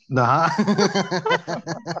like,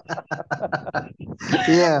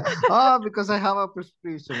 yeah. Oh, because I have a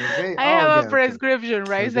prescription. Okay. I have a prescription,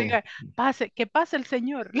 right? It's like, que pase el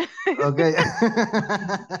señor. Okay.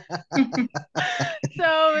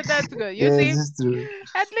 So that's good. You Yes, see, it's true.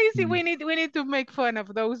 at least we need to make fun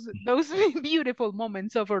of those beautiful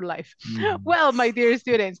moments of our life. Well, my dear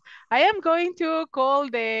students, I am going to call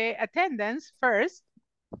the attendance first,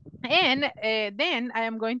 and then I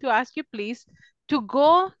am going to ask you, please, to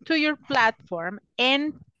go to your platform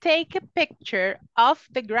and take a picture of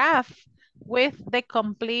the graph with the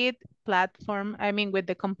complete platform, I mean, with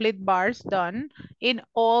the complete bars done in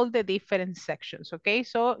all the different sections, okay?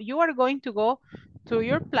 So you are going to go to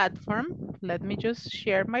your platform. Let me just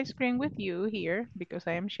share my screen with you here because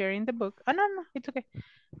I am sharing the book. Oh, no, it's okay.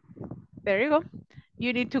 There you go.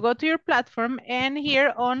 You need to go to your platform, and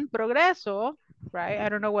here on Progreso, right? I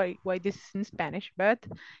don't know why this is in Spanish, but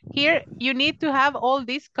here you need to have all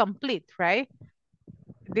this complete, right?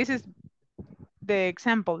 This is the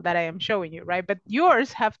example that I am showing you, right? But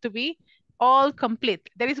yours have to be all complete.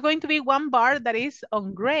 There is going to be one bar that is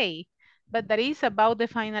on gray, but that is about the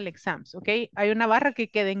final exams, okay? Hay una barra que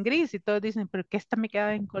queda en gris y todos dicen, pero que esta me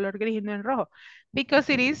queda en color gris y no en rojo? Because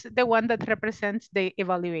it is the one that represents the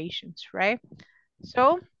evaluations, right?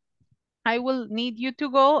 So I will need you to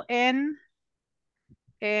go and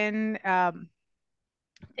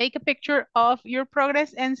take a picture of your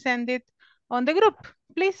progress and send it on the group,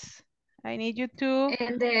 please. I need you to...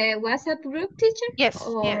 In the WhatsApp group, teacher? Yes,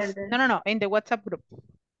 Or yes. No, in the WhatsApp group.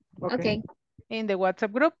 Okay. In the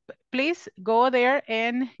WhatsApp group, please go there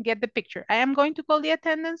and get the picture. I am going to call the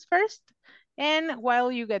attendance first, and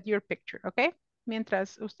while you get your picture, okay?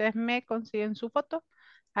 Mientras ustedes me consiguen su foto,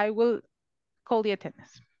 I will call the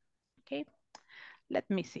attendance, okay? Let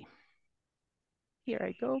me see. Here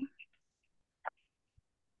I go.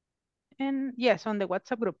 And yes, on the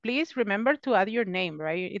WhatsApp group, please remember to add your name,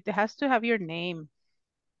 right? It has to have your name.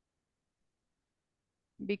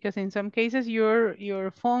 Because in some cases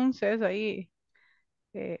your phone says ahí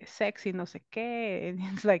sexy no sé qué. And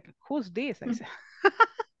it's like, who's this? I say,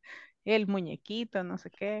 el muñequito, no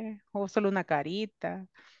sé qué. O solo una carita.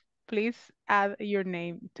 Please add your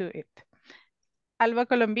name to it. Alba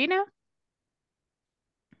Colombina.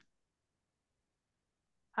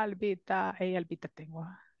 Albita, hey, Albita tengo.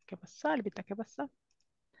 ¿Qué pasó, Albita? ¿Qué pasó?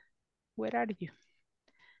 Where are you?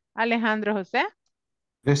 Alejandro José.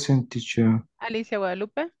 Present, teacher. Alicia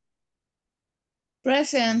Guadalupe.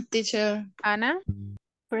 Present, teacher. Ana.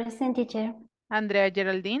 Present, teacher. Andrea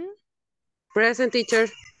Geraldine. Present, teacher.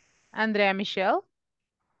 Andrea Michelle.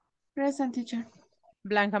 Present, teacher.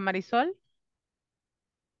 Blanca Marisol.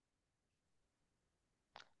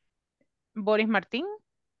 Boris Martín.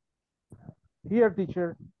 Here,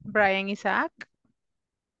 teacher. Brian Isaac.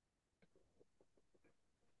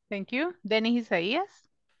 Thank you. Denis Isaías.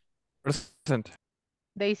 Present.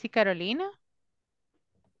 Daisy Carolina.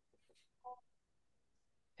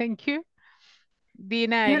 Thank you.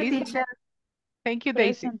 Dina Here, Elizabeth. teacher. Thank you,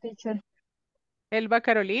 Daisy. Present, teacher. Elba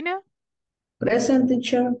Carolina. Present,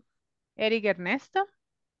 teacher. Eric Ernesto.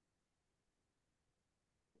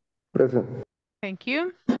 Present. Thank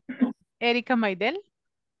you. Erika Maidel.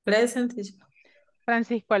 Present, teacher.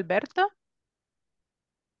 Francisco Alberto.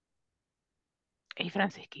 Hey,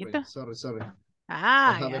 Francisquito. Wait, sorry.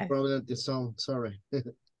 Ah, I have ya. a problem with the sound, sorry.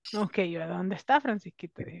 Ok, yo, ¿dónde está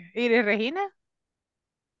Francisquito? Iris Regina.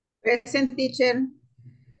 Present, teacher.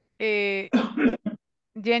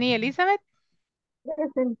 Jenny Elizabeth.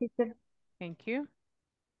 Present, teacher. Thank you.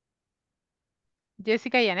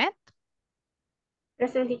 Jessica Janet.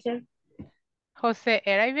 Present, teacher. José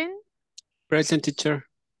Eraven. Present, teacher.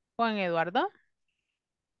 Juan Eduardo.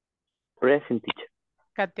 Present, teacher.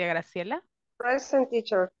 Katia Graciela. Present,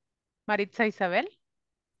 teacher. Maritza Isabel.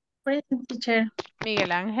 Present, teacher.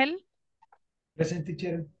 Miguel Ángel. Present,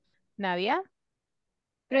 teacher. Nadia.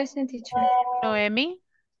 Present, teacher. Noemi.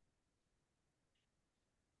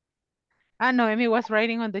 Noemi was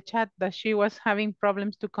writing on the chat that she was having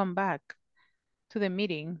problems to come back to the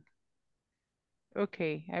meeting.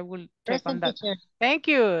 Okay, I will check on that. Teacher. Thank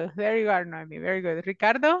you. There you are, Noemi. Very good.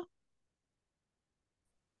 Ricardo.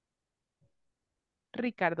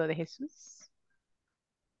 Ricardo de Jesús.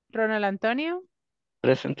 Ronald Antonio.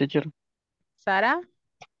 Present, teacher. Sara.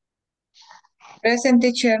 Present,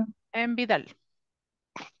 teacher. And Vidal.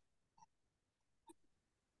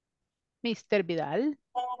 Mr. Vidal.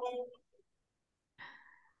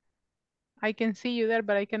 I can see you there,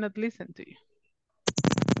 but I cannot listen to you.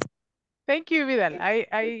 Thank you, Vidal.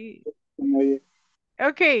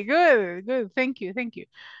 Okay, good. Thank you.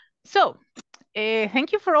 So,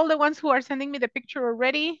 thank you for all the ones who are sending me the picture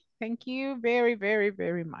already. Thank you very, very,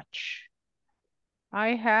 very much. I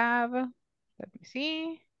have, let me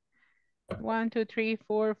see, 1, 2, 3,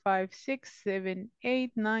 4, 5, 6, 7,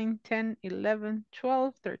 8, 9, 10, 11,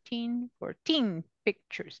 12, 13, 14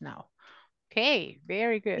 pictures now. Okay,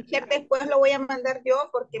 very good. Teacher, después lo voy a mandar yo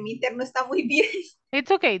porque mi interno está muy bien.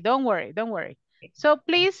 It's okay, don't worry, don't worry. So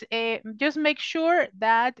please just make sure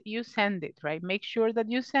that you send it, right? Make sure that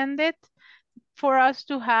you send it for us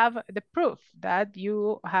to have the proof that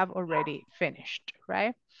you have already finished,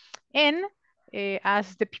 right? And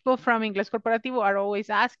as the people from Inglés Corporativo are always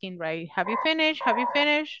asking, right? Have you finished? Have you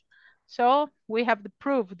finished? So we have the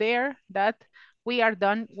proof there that we are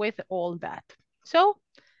done with all that. So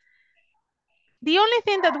the only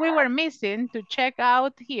thing that we were missing to check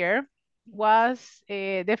out here was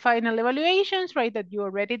the final evaluations, right? That you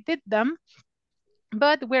already did them,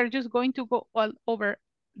 but we're just going to go all over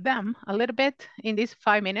them a little bit in these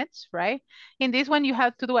 5 minutes, right? In this one, you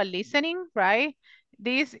have to do a listening, right?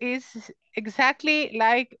 This is exactly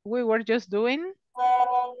like we were just doing,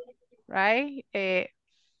 right?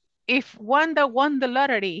 If Wanda won the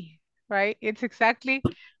lottery, right? It's exactly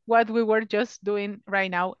what we were just doing right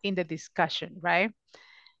now in the discussion, right?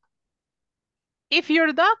 If you're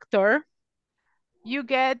a doctor, you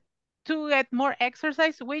get to get more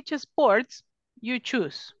exercise. Which sports you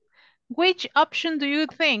choose? Which option do you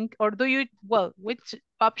think, or which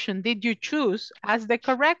option did you choose as the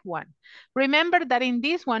correct one? Remember that in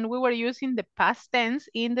this one, we were using the past tense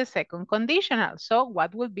in the second conditional. So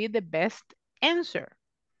what would be the best answer?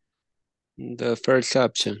 The first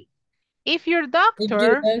option. If your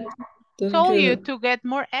doctor told you to get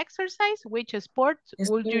more exercise, which sport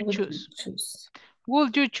would you choose?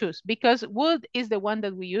 Would you choose? Because would is the one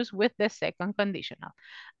that we use with the second conditional.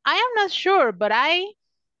 I am not sure, but I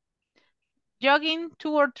jogging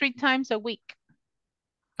 2 or 3 times a week.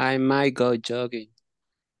 I might go jogging.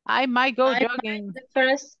 I might go jogging. The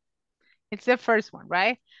first. It's the first one,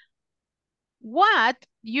 right? What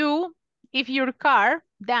you, if your car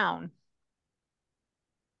down?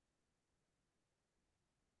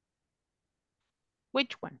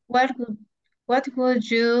 Which one? What would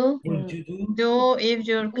you do if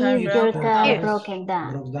your car broken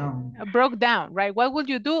down? Broke down, right? What would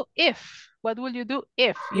you do if? What would you do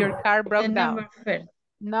if your car broke down?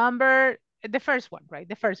 The first one, right?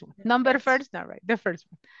 The first one. Number first, no, right? The first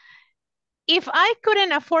one. If I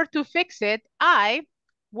couldn't afford to fix it, I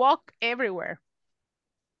walk everywhere.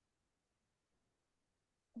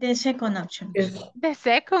 The second option. The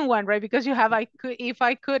second one, right? Because you have, if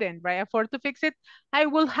I couldn't, right, afford to fix it, I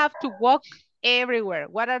will have to walk everywhere.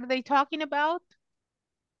 What are they talking about?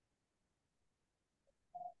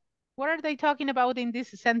 What are they talking about in this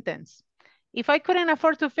sentence? If I couldn't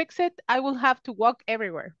afford to fix it, I will have to walk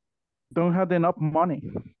everywhere. Don't have enough money.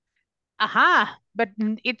 Aha, but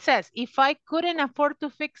it says, if I couldn't afford to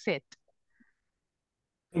fix it.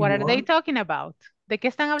 What are they talking about? ¿De qué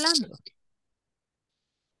están hablando?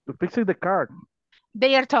 To fix the car.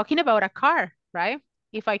 They are talking about a car, right?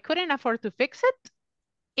 If I couldn't afford to fix it,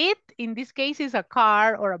 it in this case is a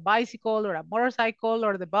car or a bicycle or a motorcycle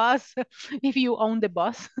or the bus. If you own the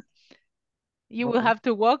bus, you will have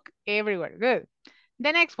to walk everywhere. Good.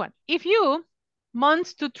 The next one. If you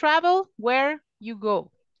months to travel, where you go?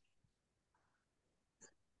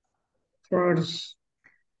 First.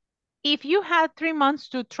 If you had 3 months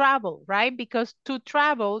to travel, right? Because to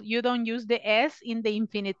travel, you don't use the S in the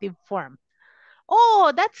infinitive form.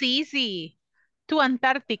 Oh, that's easy. To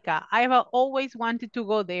Antarctica. I've always wanted to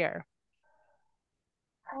go there.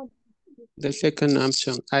 The second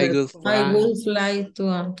option. I will fly to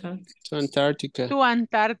Antarctica. To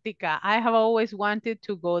Antarctica. I have always wanted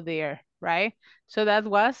to go there, right? So that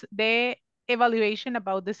was the evaluation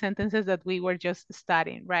about the sentences that we were just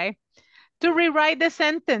studying, right? To rewrite the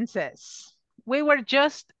sentences, we were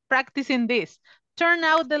just practicing this. Turn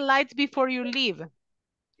out the lights before you leave.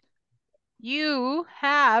 You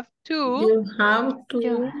have to turn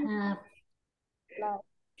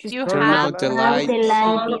out the lights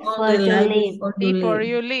before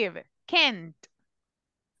you leave. Can't.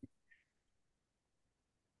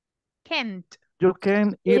 You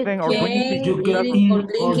can even or drink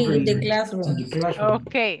in the classroom.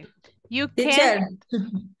 Okay. You can't.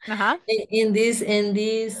 In this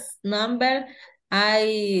number,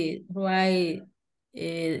 I write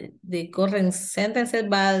the current sentences,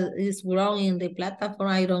 but it's wrong in the platform.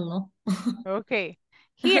 I don't know. Okay.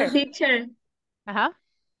 Here. Teacher.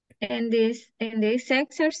 In this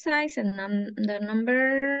exercise and the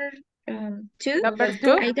number 2. Number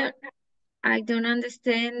 2. I don't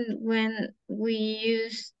understand when we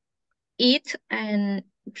use eat and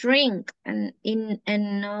drink and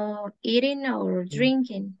no eating or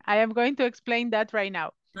drinking. I am going to explain that right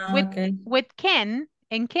now. With can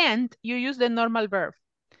and can't, you use the normal verb.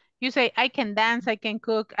 You say, I can dance, I can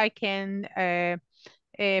cook, I can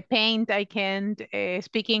paint, I can't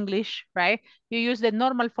speak English, right? You use the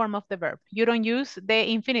normal form of the verb. You don't use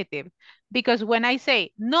the infinitive, because when I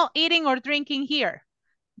say no eating or drinking here,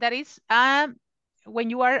 that is when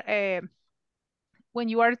you are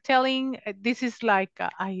telling, this is like,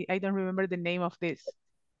 I don't remember the name of this.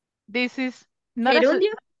 This is not a,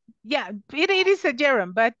 yeah, it is a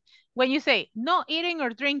gerund, but when you say no eating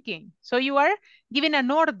or drinking, so you are giving an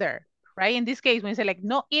order, right? In this case, when you say like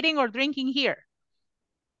no eating or drinking here,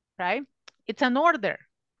 right? It's an order.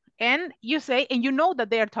 And you say, and you know that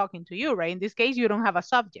they are talking to you, right? In this case, you don't have a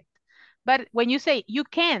subject. But when you say you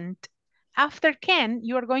can't, after can,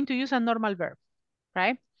 you are going to use a normal verb,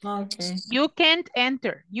 right? Okay. You can't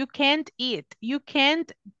enter, you can't eat, you can't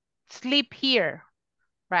sleep here,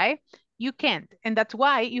 right? You can't. And that's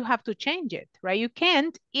why you have to change it, right? You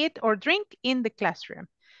can't eat or drink in the classroom.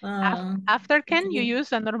 After can, you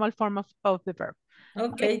use a normal form of the verb.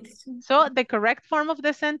 Okay. So the correct form of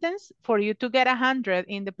the sentence for you to get 100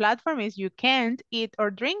 in the platform is you can't eat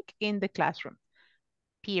or drink in the classroom,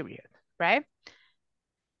 period, right?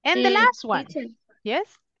 And the last one, Teacher, yes?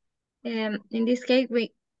 in this case,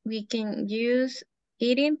 we can use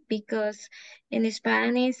eating because in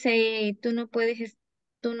Spanish say tú no puedes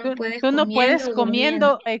Tú no puedes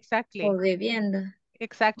comiendo, exactly. O bebiendo.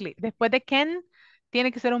 Exactly. Después de can,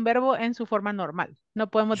 tiene que ser un verbo en su forma normal. No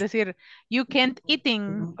podemos decir, you can't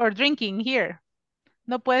eating or drinking here.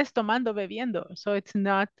 No puedes tomando, bebiendo. So it's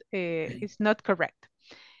not correct.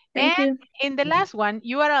 Thank you. In the last one,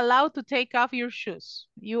 you are allowed to take off your shoes.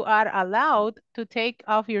 You are allowed to take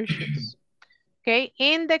off your shoes. Okay,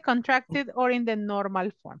 in the contracted or in the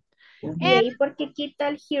normal form. ¿Y por qué quita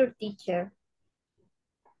el here, teacher?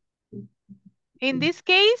 In this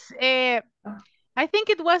case, I think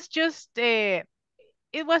it was just a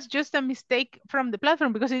mistake from the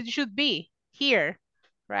platform because it should be here,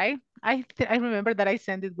 right? I remember that I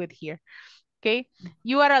sent it with here. Okay,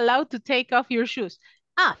 you are allowed to take off your shoes.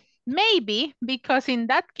 Maybe because in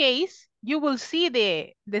that case you will see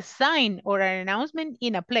the sign or an announcement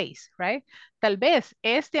in a place, right? Tal vez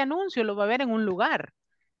este anuncio lo va a ver en un lugar.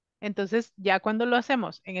 Entonces ya cuando lo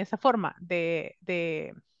hacemos en esa forma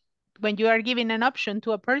when you are giving an option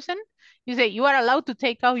to a person, you say you are allowed to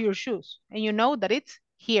take off your shoes and you know that it's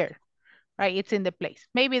here, right? It's in the place.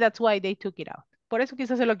 Maybe that's why they took it out. Por eso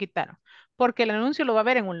quizás se lo quitaron. Porque el anuncio lo va a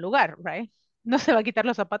ver en un lugar, right? No se va a quitar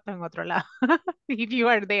los zapatos en otro lado. If you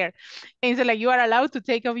are there. And it's like you are allowed to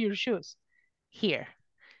take off your shoes here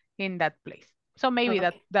in that place. So maybe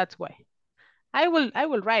that's why. I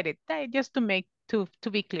will write it just to make to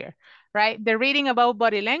be clear, right? The reading about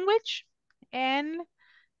body language, and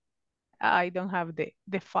I don't have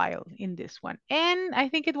the file in this one. And I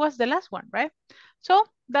think it was the last one, right? So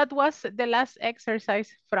that was the last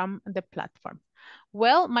exercise from the platform.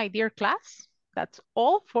 Well, my dear class, that's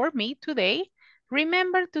all for me today.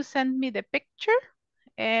 Remember to send me the picture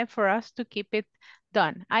for us to keep it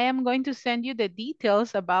done. I am going to send you the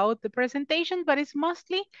details about the presentation, but it's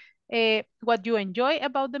mostly what you enjoy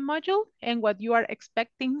about the module and what you are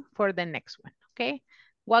expecting for the next one, okay?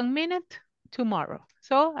 1 minute tomorrow.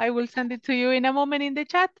 So I will send it to you in a moment in the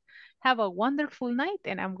chat. Have a wonderful night,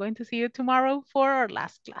 and I'm going to see you tomorrow for our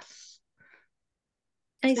last class.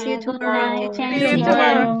 I see you tomorrow. See you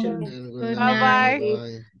tomorrow. Good Bye-bye.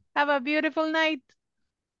 night. Have a beautiful night.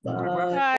 Bye.